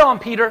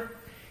 Peter.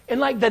 In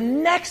the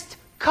next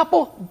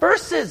couple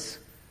verses,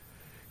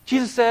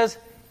 Jesus says,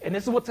 and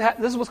this is what's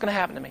going to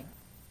happen to me.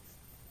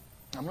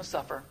 I'm going to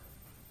suffer.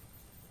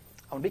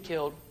 I'm going to be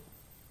killed.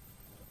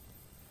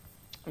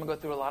 I'm going to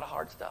go through a lot of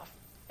hard stuff.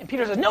 And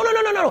Peter says,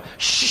 no.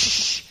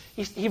 Shh.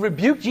 He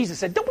rebuked Jesus,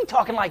 said, don't be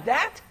talking like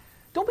that.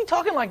 Don't be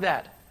talking like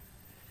that.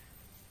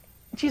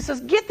 And Jesus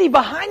says, get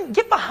behind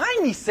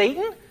me,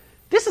 Satan.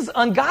 This is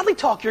ungodly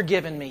talk you're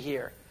giving me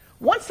here.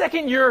 One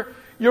second you're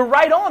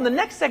right on. The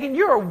next second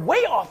you're way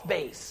off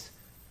base.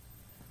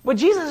 But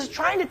Jesus is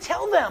trying to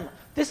tell them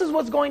this is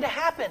what's going to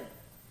happen.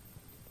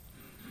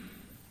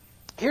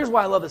 Here's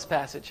why I love this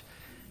passage.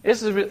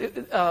 This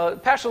is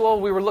Pastor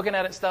Lowell, we were looking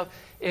at it and stuff,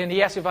 and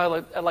he asked me if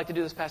I'd like to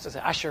do this passage. I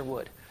said, I sure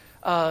would.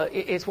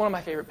 It's one of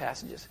my favorite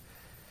passages.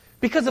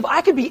 Because if I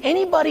could be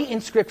anybody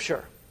in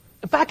Scripture,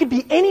 I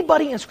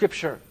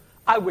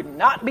would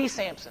not be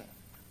Samson.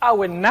 I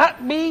would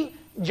not be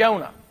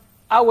Jonah.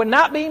 I would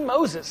not be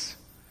Moses.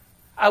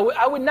 I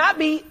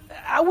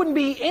wouldn't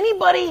be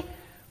anybody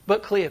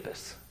but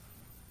Cleopas.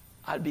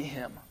 I'd be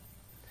him.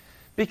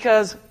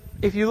 Because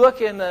if you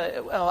look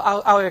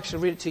I'll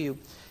actually read it to you.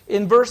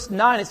 In verse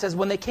 9 it says,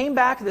 when they came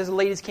back, the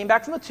ladies came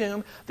back from the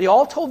tomb, they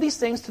all told these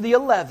things to the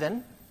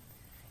 11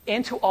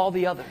 and to all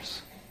the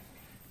others.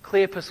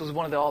 Cleopas was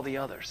one of all the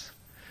others.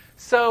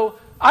 So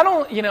I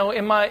don't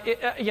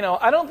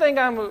think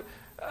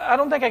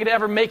I could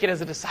ever make it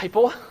as a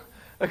disciple.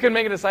 I couldn't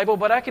make a disciple,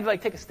 but I could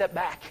take a step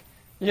back.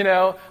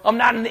 I'm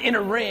not in the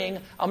inner ring.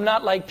 I'm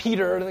not like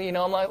Peter. I'm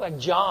not like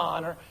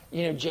John or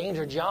James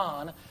or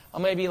John.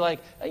 I'm maybe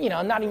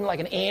I'm not even like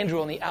an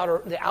Andrew in the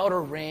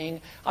outer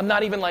ring. I'm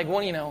not even like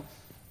one,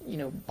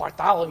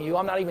 Bartholomew.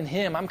 I'm not even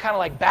him. I'm kind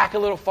of back a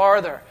little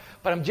farther,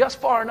 but I'm just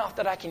far enough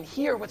that I can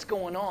hear what's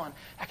going on.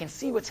 I can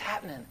see what's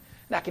happening.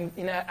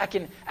 And I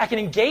can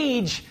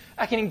engage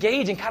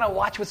and kind of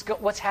watch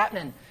what's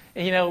happening,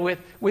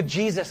 with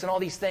Jesus and all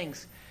these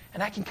things.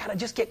 And I can kind of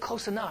just get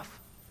close enough.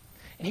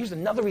 And here's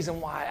another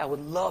reason why I would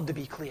love to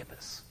be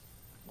Cleopas.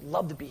 I'd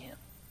love to be him.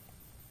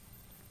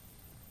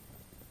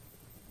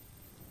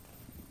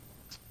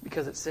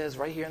 Because it says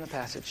right here in the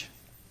passage,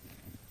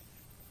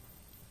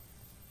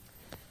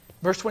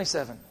 verse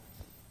 27,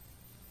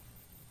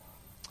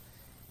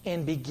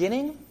 in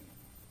beginning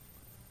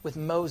with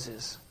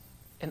Moses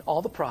and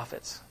all the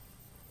prophets,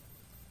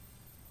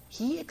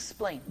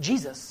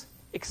 Jesus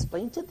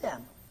explained to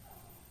them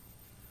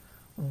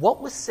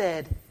what was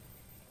said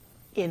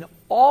in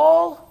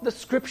all the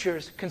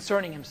scriptures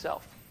concerning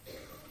himself.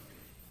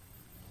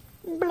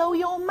 Blow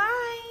your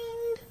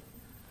mind.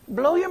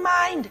 Blow your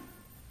mind.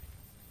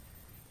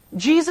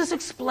 Jesus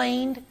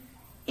explained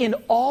in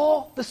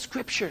all the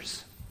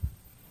scriptures,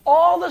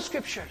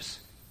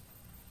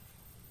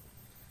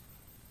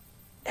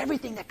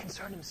 everything that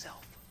concerned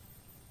himself.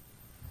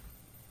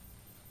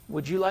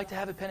 Would you like to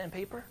have a pen and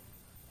paper?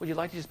 Would you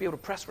like to just be able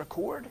to press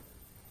record?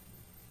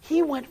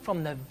 He went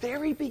from the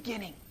very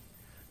beginning,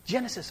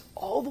 Genesis,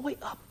 all the way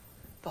up,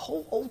 the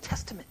whole Old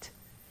Testament.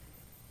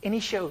 And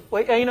he showed,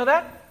 wait, you know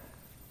that?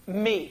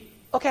 Me.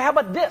 Okay, how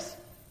about this?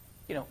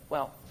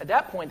 Well, at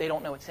that point, they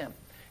don't know it's him.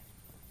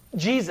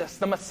 Jesus,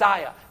 the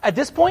Messiah. At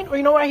this point,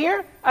 right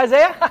here,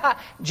 Isaiah,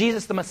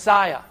 Jesus, the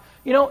Messiah.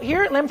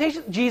 Here at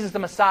Lamentations, Jesus, the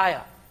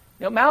Messiah.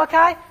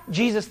 Malachi,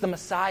 Jesus, the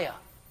Messiah.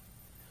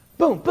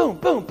 Boom, boom,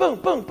 boom,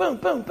 boom, boom, boom,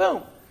 boom,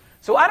 boom.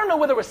 So I don't know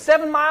whether it was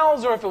 7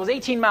 miles or if it was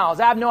 18 miles.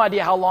 I have no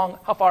idea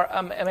how far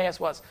Emmaus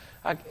was.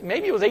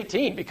 Maybe it was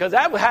 18, because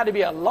that had to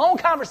be a long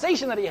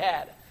conversation that he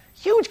had.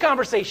 Huge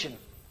conversation.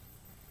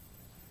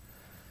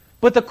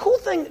 But the cool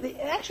thing,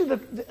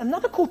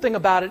 another cool thing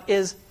about it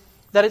is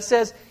that it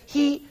says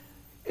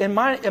in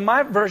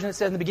my version it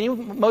says in the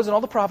beginning with Moses and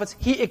all the prophets,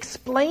 he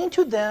explained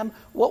to them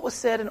what was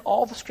said in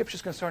all the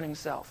scriptures concerning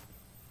himself.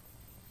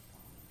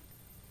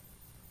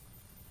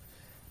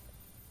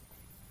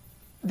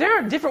 There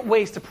are different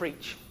ways to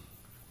preach.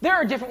 There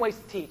are different ways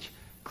to teach.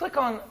 Click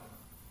on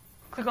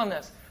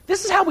this.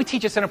 This is how we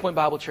teach at Centerpoint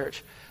Bible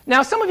Church.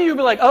 Now, some of you will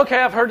be like,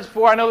 okay, I've heard this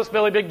before. I know this is a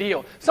really big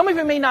deal. Some of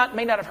you may not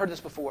have heard this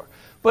before.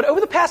 But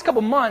over the past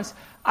couple months,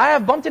 I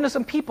have bumped into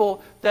some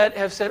people that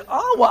have said,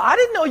 oh, well, I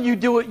didn't know you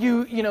do it.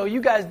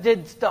 You guys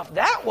did stuff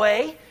that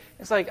way.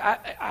 It's like,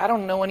 I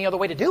don't know any other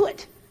way to do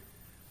it.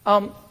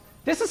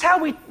 This is how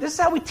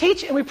we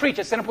teach and we preach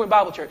at Centerpoint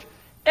Bible Church.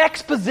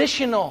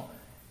 Expositional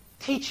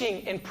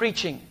teaching and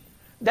preaching.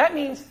 That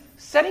means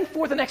setting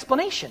forth an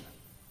explanation.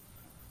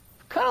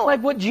 Kind of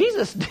like what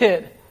Jesus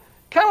did.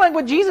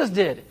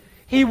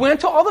 He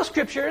went to all the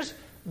scriptures,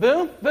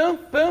 boom, boom,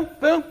 boom,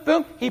 boom,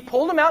 boom. He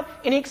pulled them out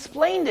and he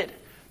explained it.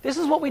 This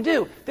is what we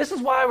do. This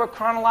is why we're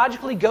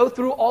chronologically going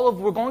through all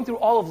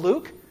of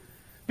Luke,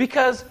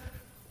 because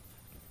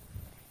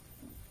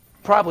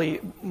probably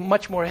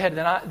much more ahead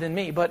than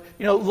me, but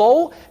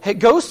Lowell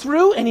goes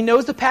through and he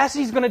knows the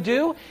passage he's going to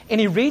do,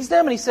 and he reads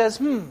them and he says,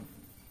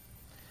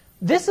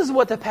 this is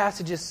what the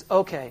passage is.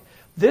 Okay,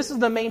 this is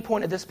the main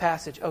point of this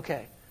passage.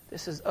 Okay,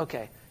 this is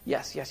okay.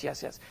 Yes.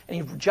 And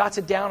he jots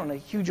it down on a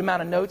huge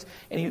amount of notes,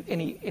 and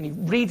he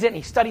reads it, and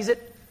he studies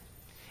it,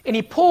 and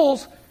he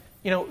pulls,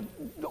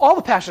 all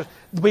the passages.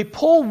 We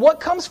pull what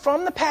comes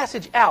from the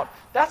passage out.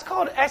 That's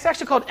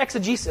actually called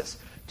exegesis,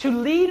 to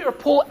lead or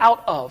pull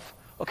out of.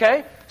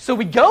 Okay, so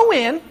we go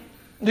in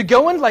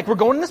like we're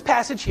going in this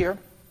passage here,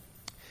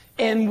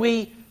 and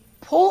we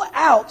pull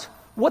out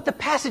what the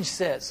passage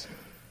says.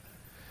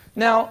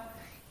 Now,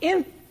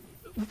 in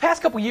the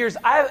past couple years,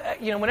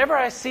 whenever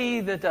I see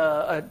that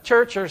a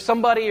church or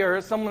somebody or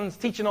someone's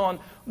teaching on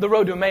the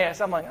road to Emmaus,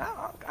 I'm like,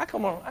 I kind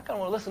of want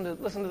to listen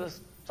to this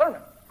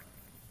sermon.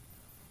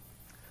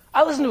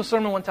 I listened to a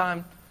sermon one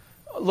time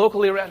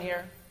locally around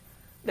here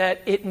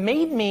that it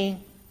made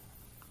me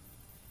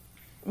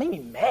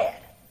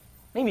mad.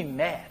 Made me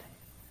mad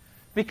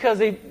because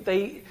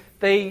they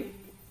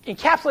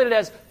encapsulated it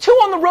as 2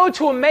 on the road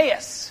to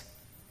Emmaus,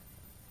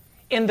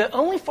 and the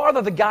only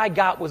farther the guy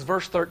got was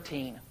verse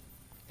 13.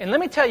 And let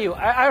me tell you,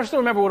 I still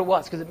remember what it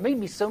was because it made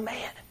me so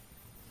mad.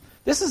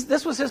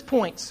 This was his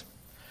points.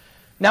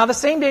 Now the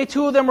same day,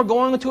 2 of them were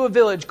going into a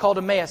village called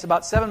Emmaus,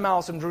 about 7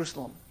 miles from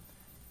Jerusalem.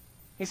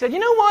 He said, you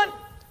know what?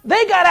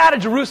 They got out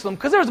of Jerusalem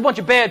because there was a bunch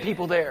of bad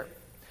people there.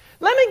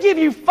 Let me give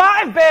you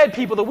 5 bad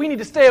people that we need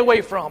to stay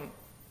away from.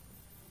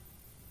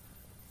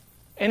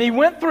 And he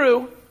went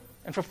through,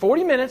 and for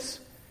 40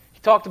 minutes, he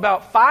talked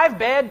about 5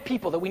 bad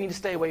people that we need to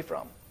stay away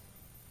from.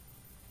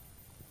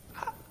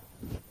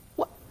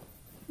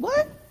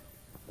 What?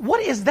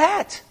 What is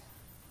that?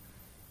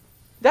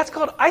 That's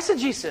called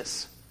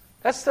eisegesis.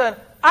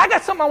 I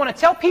got something I want to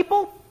tell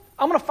people.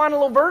 I'm going to find a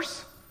little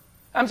verse.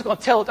 I'm just going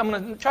to tell it. I'm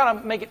going to try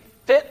to make it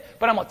fit,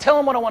 but I'm going to tell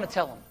them what I want to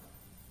tell them.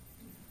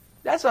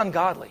 That's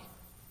ungodly.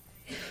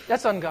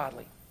 That's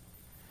ungodly.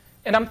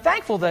 And I'm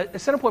thankful that at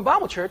Centerpoint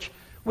Bible Church,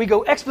 we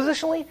go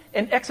expositionally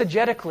and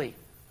exegetically.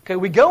 Okay,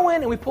 we go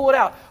in and we pull it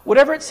out,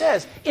 whatever it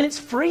says, and it's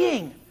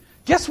freeing.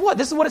 Guess what?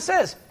 This is what it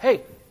says.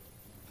 Hey,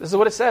 This is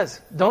what it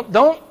says. Don't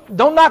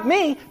knock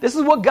me. This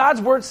is what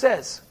God's word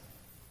says.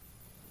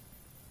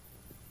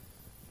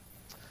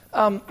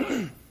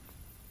 Let's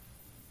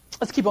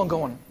keep on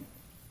going.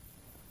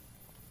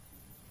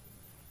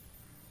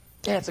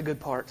 Yeah, it's a good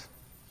part.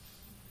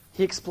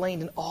 He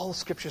explained in all the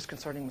scriptures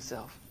concerning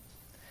himself.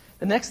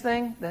 The next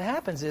thing that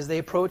happens is they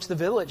approach the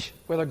village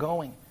where they're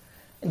going.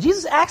 And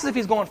Jesus asks if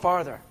he's going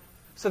farther.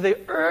 So they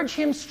urge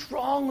him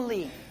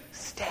strongly.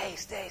 Stay,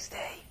 stay,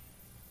 stay.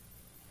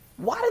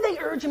 Why do they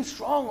urge him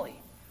strongly?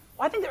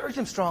 Why do they urge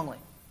him strongly?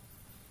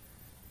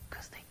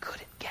 Because they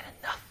couldn't get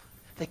enough.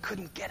 They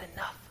couldn't get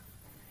enough.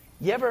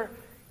 You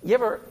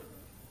ever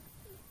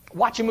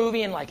watch a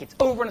movie and like it's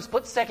over in a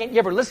split second? You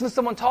ever listen to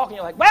someone talk and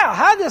you're like, wow,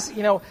 how did this,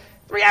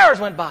 3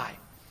 hours went by.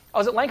 I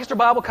was at Lancaster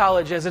Bible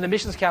College as an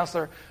admissions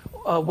counselor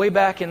way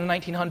back in the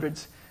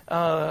 1900s,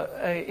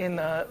 in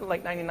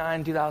like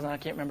 99, 2000, I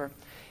can't remember.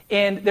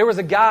 And there was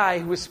a guy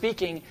who was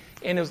speaking,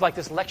 and it was like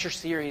this lecture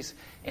series.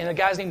 And the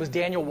guy's name was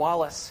Daniel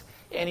Wallace,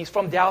 and he's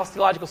from Dallas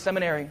Theological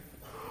Seminary.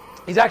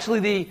 He's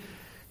actually the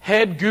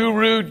head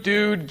guru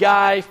dude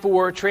guy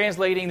for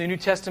translating the New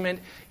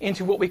Testament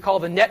into what we call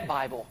the Net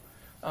Bible.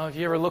 If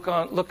you ever look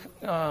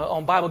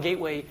on Bible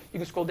Gateway, you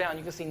can scroll down,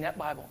 you can see Net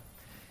Bible.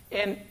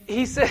 And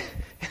he said,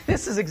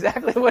 this is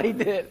exactly what he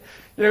did.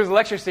 There was a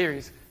lecture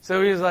series.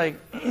 So he was like,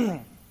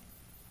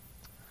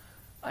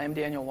 I am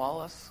Daniel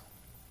Wallace.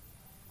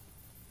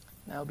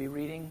 And I'll be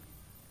reading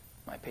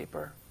my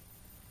paper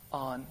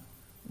on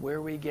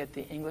where we get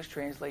the English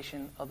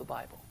translation of the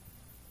Bible.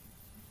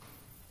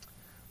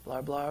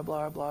 Blah, blah,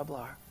 blah, blah,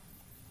 blah.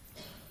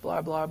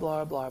 Blah, blah,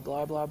 blah, blah,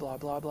 blah, blah, blah,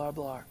 blah, blah,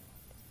 blah.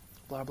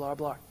 Blah, blah,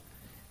 blah.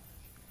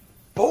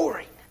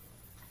 Boring.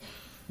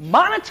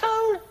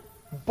 Monotone,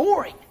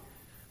 boring.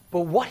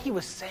 But what he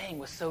was saying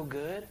was so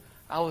good,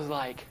 I was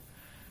like,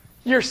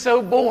 you're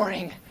so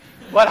boring,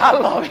 but I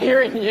love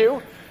hearing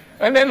you.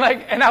 And then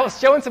and I was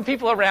showing some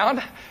people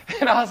around,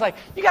 and I was like,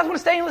 you guys want to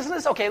stay and listen to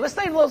this? Okay, let's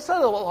stay a little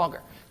bit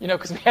longer.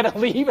 Because we had to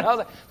leave, and I was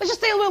like, let's just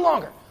stay a little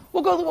longer.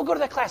 We'll go to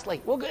that class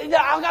late.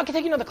 I'll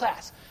take you another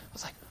class. I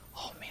was like,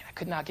 oh man, I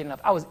could not get enough.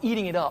 I was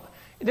eating it up.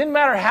 It didn't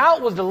matter how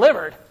it was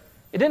delivered.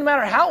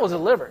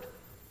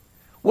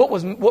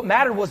 What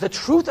mattered was the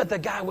truth that the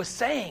guy was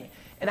saying.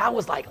 And I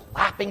was like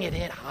lapping it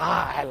in.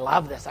 I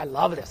love this. I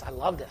love this. I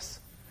love this.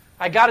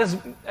 I got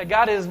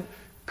his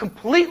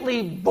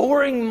completely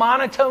boring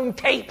monotone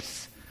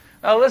tapes.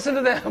 I listened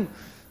to them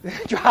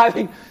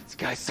driving. This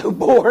guy's so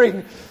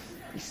boring.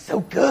 He's so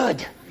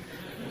good.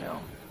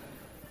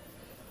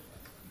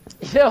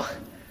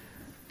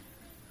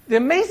 The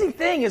amazing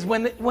thing is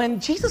when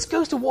Jesus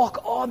goes to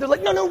walk on, they're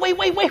like, no, wait.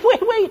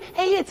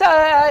 Hey,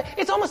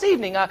 it's almost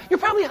evening. You're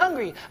probably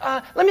hungry.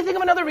 Let me think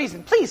of another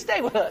reason. Please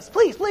stay with us.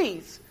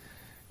 Please.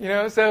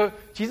 So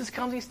Jesus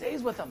comes, he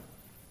stays with them.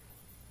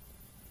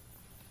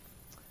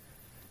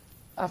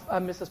 I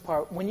missed this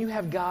part. When you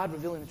have God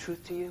revealing the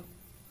truth to you,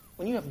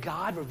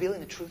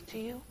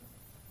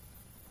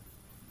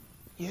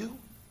 you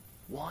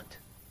want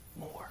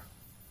more.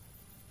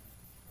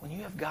 When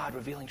you have God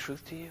revealing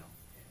truth to you,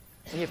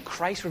 when you have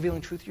Christ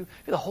revealing truth to you,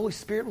 the Holy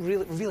Spirit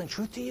revealing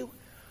truth to you,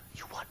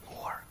 you want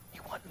more.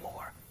 You want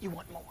more. You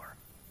want more.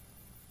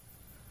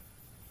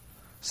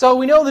 So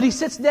we know that he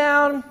sits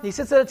down, he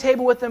sits at a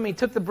table with them, he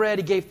took the bread,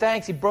 he gave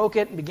thanks, he broke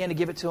it, and began to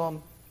give it to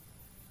them.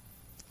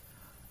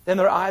 Then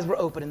their eyes were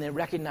open, and they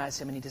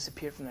recognized him, and he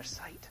disappeared from their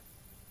sight.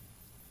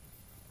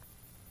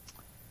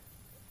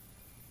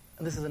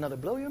 And this is another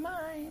blow your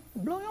mind.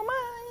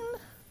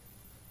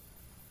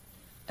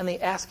 And they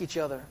ask each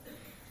other,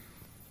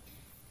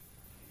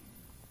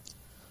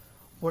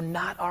 were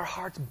not our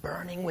hearts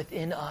burning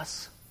within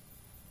us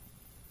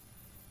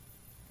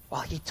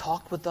while he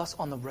talked with us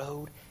on the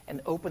road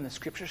and opened the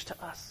scriptures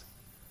to us?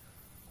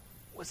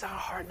 Was our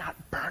heart not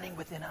burning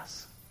within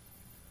us?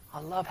 I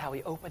love how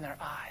he opened their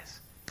eyes.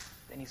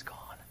 Then he's gone.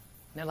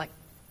 And they're like,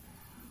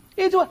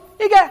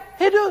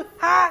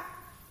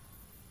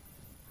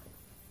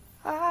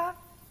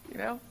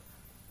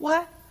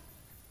 what?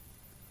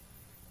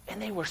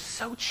 And they were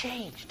so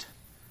changed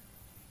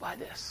by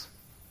this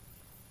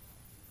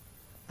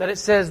that it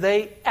says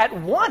they at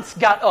once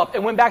got up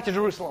and went back to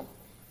Jerusalem.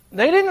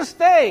 They didn't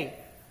stay.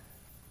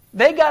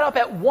 They got up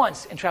at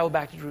once and traveled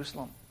back to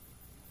Jerusalem.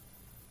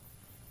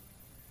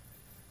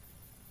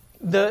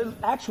 The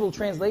actual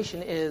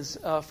translation is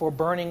for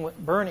burning,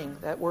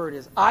 that word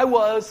is, I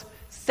was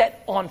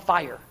set on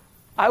fire.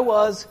 I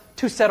was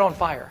to set on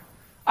fire.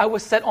 I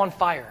was set on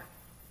fire.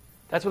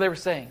 That's what they were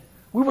saying.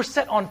 We were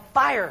set on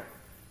fire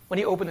when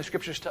he opened the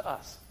scriptures to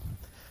us.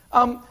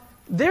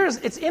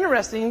 It's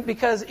interesting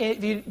because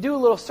if you do a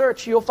little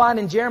search, you'll find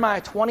in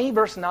Jeremiah 20,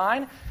 verse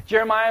 9,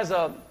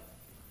 Jeremiah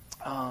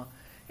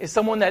is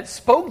someone that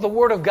spoke the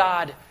word of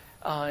God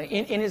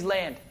in his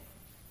land.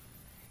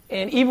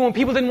 And even when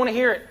people didn't want to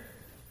hear it,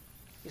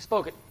 he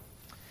spoke it.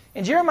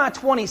 And Jeremiah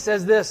 20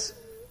 says this.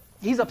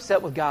 He's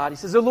upset with God. He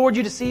says, "O Lord,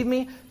 you deceived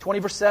me." 20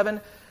 verse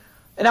 7.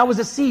 "And I was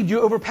deceived.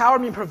 You overpowered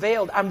me and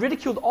prevailed. I'm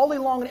ridiculed all day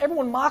long, and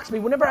everyone mocks me.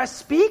 Whenever I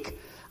speak,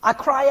 I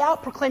cry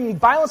out, proclaiming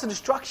violence and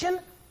destruction.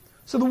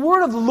 So the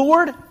word of the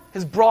Lord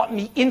has brought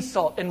me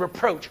insult and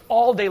reproach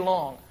all day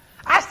long.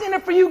 I stand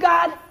up for you,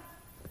 God.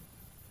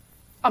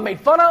 I'm made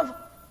fun of.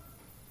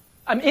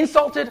 I'm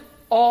insulted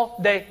all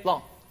day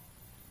long.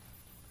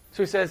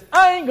 So he says,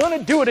 I ain't going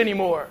to do it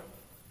anymore.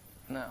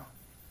 No.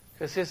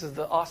 Because this is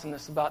the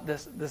awesomeness about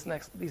these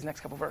next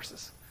couple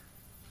verses.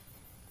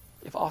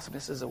 If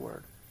awesomeness is a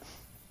word.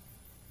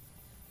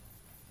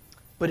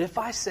 But if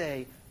I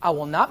say, I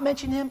will not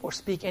mention him or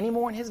speak any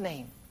more in his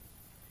name,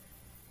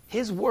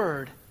 his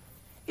word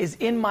is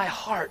in my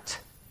heart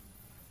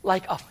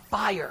like a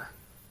fire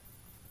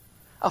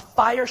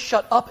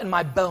shut up in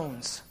my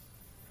bones.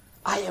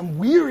 I am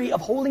weary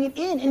of holding it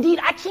in. Indeed,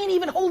 I can't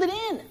even hold it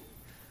in.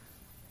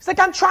 It's like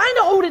I'm trying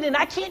to hold it in.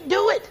 I can't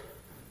do it.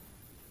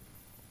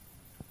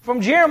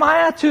 From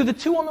Jeremiah to the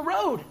two on the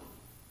road.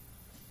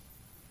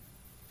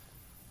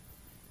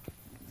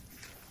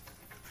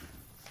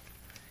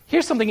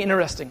 Here's something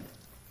interesting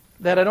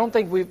that I don't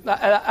think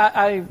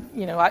I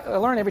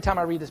learn every time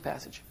I read this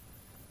passage.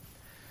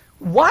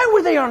 Why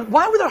were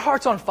their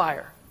hearts on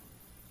fire?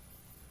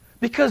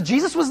 Because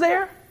Jesus was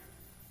there?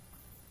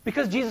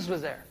 Because Jesus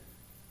was there.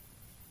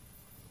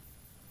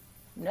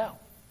 No.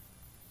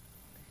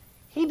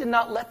 He did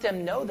not let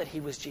them know that he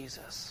was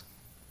Jesus.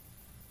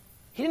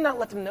 He did not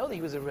let them know that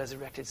he was a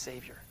resurrected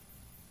Savior.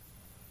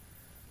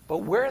 But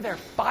where their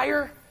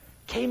fire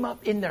came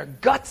up in their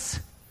guts,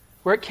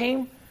 where it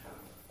came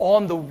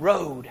on the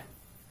road,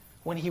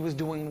 when he was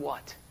doing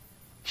what?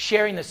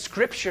 Sharing the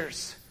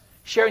Scriptures.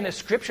 Sharing the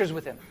Scriptures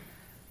with him.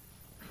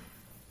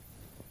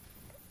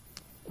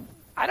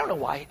 I don't know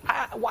why.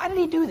 Why did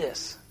he do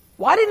this?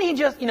 Why didn't he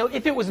just,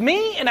 if it was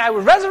me and I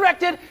was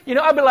resurrected,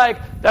 I'd be like,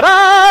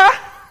 ta-da!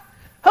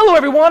 Hello,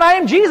 everyone. I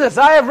am Jesus.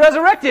 I have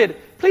resurrected.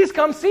 Please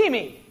come see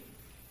me.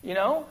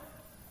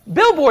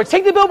 Billboards.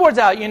 Take the billboards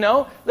out.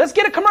 Let's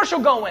get a commercial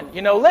going.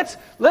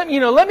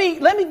 Let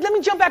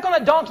me jump back on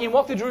that donkey and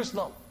walk to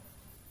Jerusalem.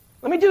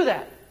 Let me do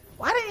that.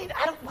 Why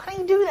didn't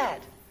he do that?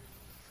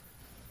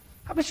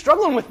 I've been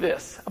struggling with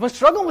this. I've been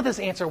struggling with this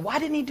answer. Why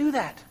didn't he do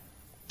that?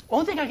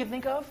 Only thing I can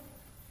think of,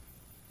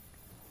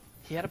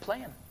 he had a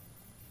plan.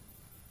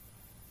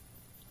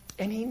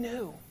 And he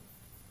knew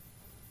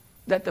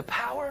that the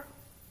power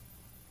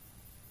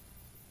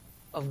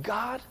of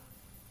God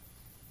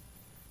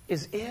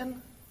is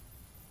in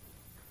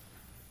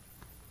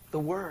the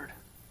Word.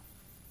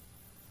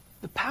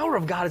 The power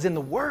of God is in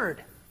the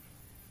Word.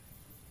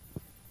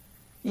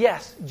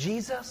 Yes,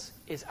 Jesus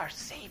is our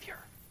Savior.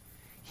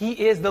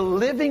 He is the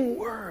living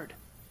Word.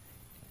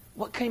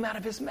 What came out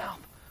of his mouth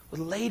was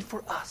laid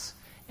for us.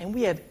 And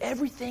we have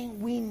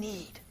everything we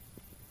need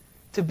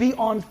to be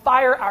on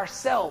fire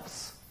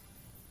ourselves.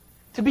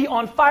 To be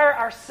on fire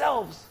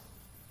ourselves.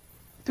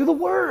 Through the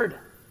Word.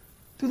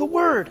 Through the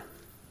Word.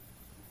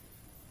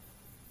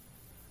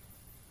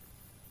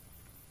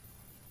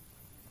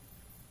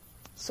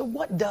 So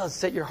what does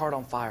set your heart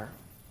on fire?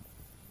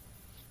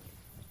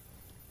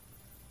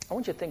 I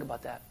want you to think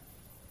about that.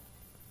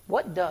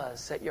 What does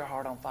set your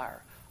heart on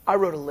fire? I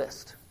wrote a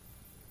list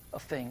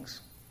of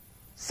things.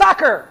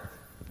 Soccer!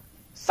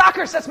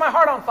 Soccer sets my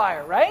heart on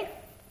fire, right?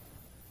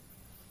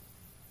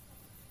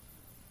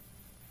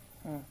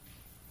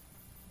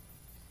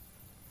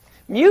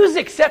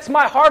 Music sets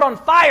my heart on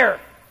fire.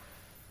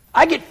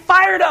 I get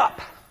fired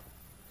up.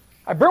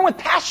 I burn with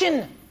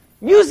passion.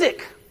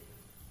 Music.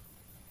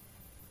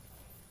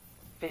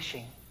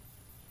 Fishing.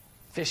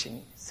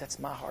 Fishing sets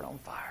my heart on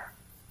fire.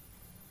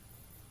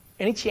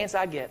 Any chance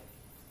I get,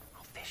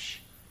 I'll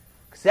fish.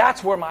 Because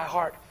that's where my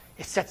heart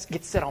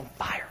gets set on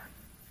fire.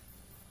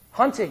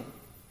 Hunting.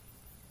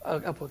 A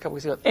couple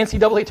weeks ago.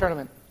 NCAA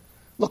tournament.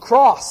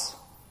 Lacrosse.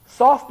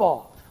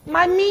 Softball.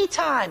 My me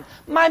time.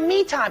 My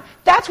me time.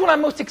 That's what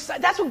I'm most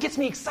excited. That's what gets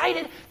me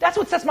excited. That's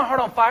what sets my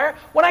heart on fire.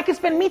 When I can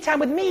spend me time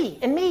with me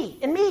and me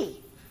and me.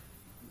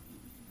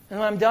 And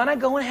when I'm done, I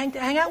go and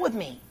hang out with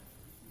me.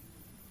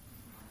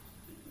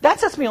 That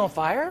sets me on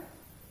fire.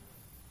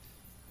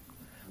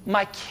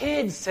 My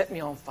kids set me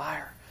on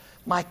fire.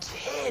 My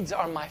kids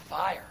are my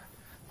fire.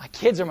 My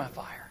kids are my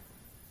fire.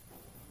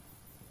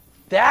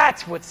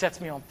 That's what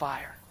sets me on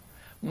fire.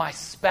 My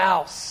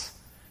spouse,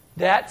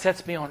 that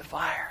sets me on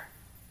fire.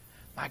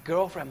 My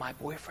girlfriend, my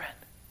boyfriend.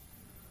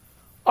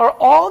 Are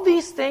all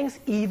these things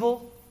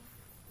evil?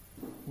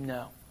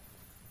 No.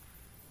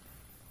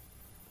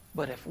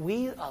 But if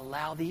we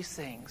allow these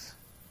things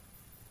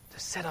to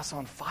set us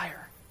on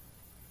fire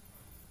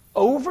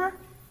over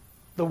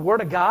the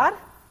Word of God,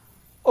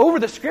 over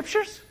the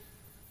Scriptures,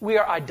 we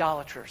are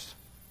idolaters.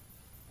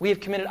 We have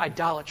committed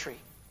idolatry.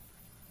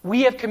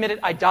 We have committed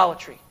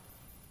idolatry.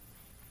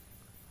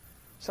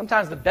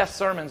 Sometimes the best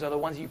sermons are the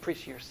ones you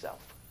preach to yourself.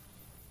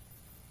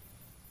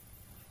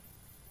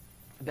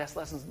 The best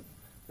lessons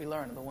we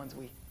learn are the ones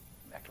we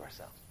back to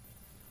ourselves.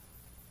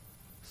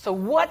 So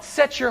what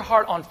sets your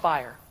heart on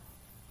fire?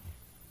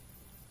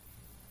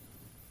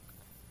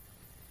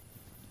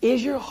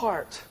 Is your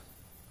heart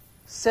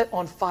set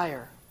on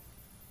fire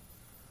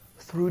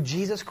through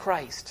Jesus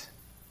Christ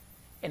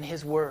and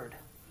His Word?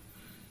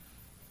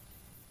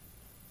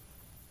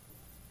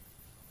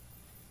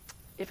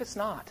 If it's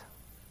not,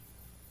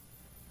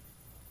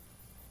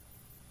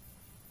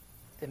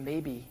 then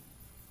maybe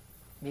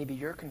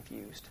you're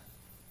confused.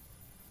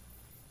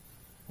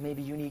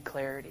 Maybe you need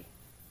clarity.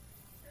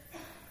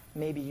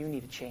 Maybe you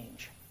need a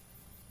change.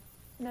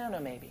 No,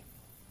 maybe.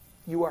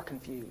 You are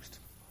confused.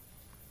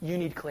 You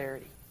need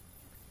clarity.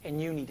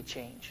 And you need to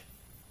change.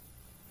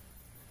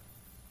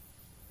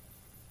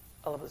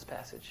 I love this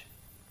passage.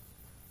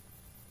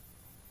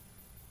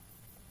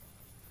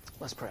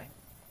 Let's pray.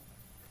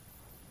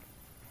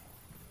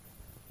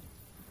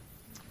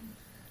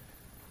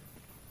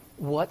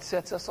 What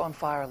sets us on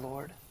fire,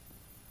 Lord?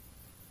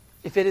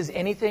 If it is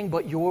anything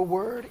but your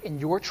word and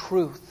your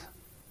truth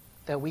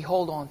that we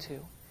hold on to,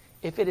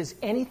 if it is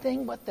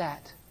anything but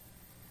that,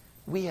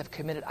 we have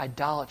committed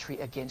idolatry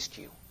against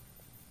you.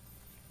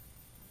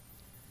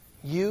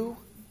 You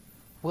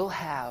will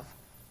have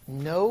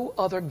no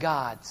other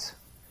gods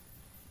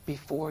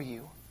before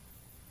you.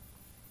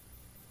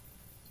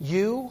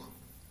 You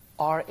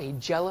are a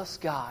jealous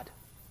God.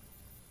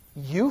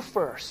 You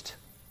first.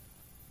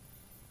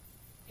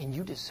 And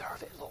you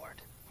deserve it,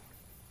 Lord.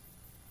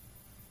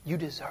 You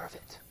deserve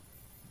it.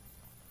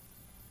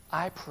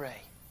 I pray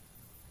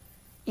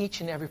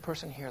each and every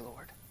person here,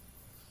 Lord,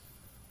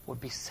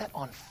 would be set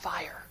on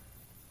fire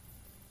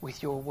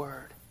with your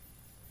word,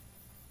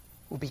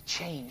 would be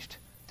changed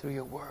through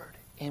your word,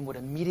 and would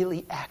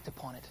immediately act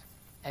upon it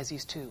as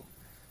these two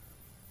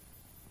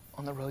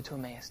on the road to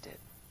Emmaus did.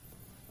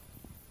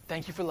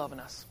 Thank you for loving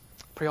us.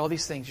 Pray all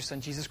these things in your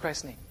Son, Jesus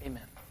Christ's name.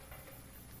 Amen.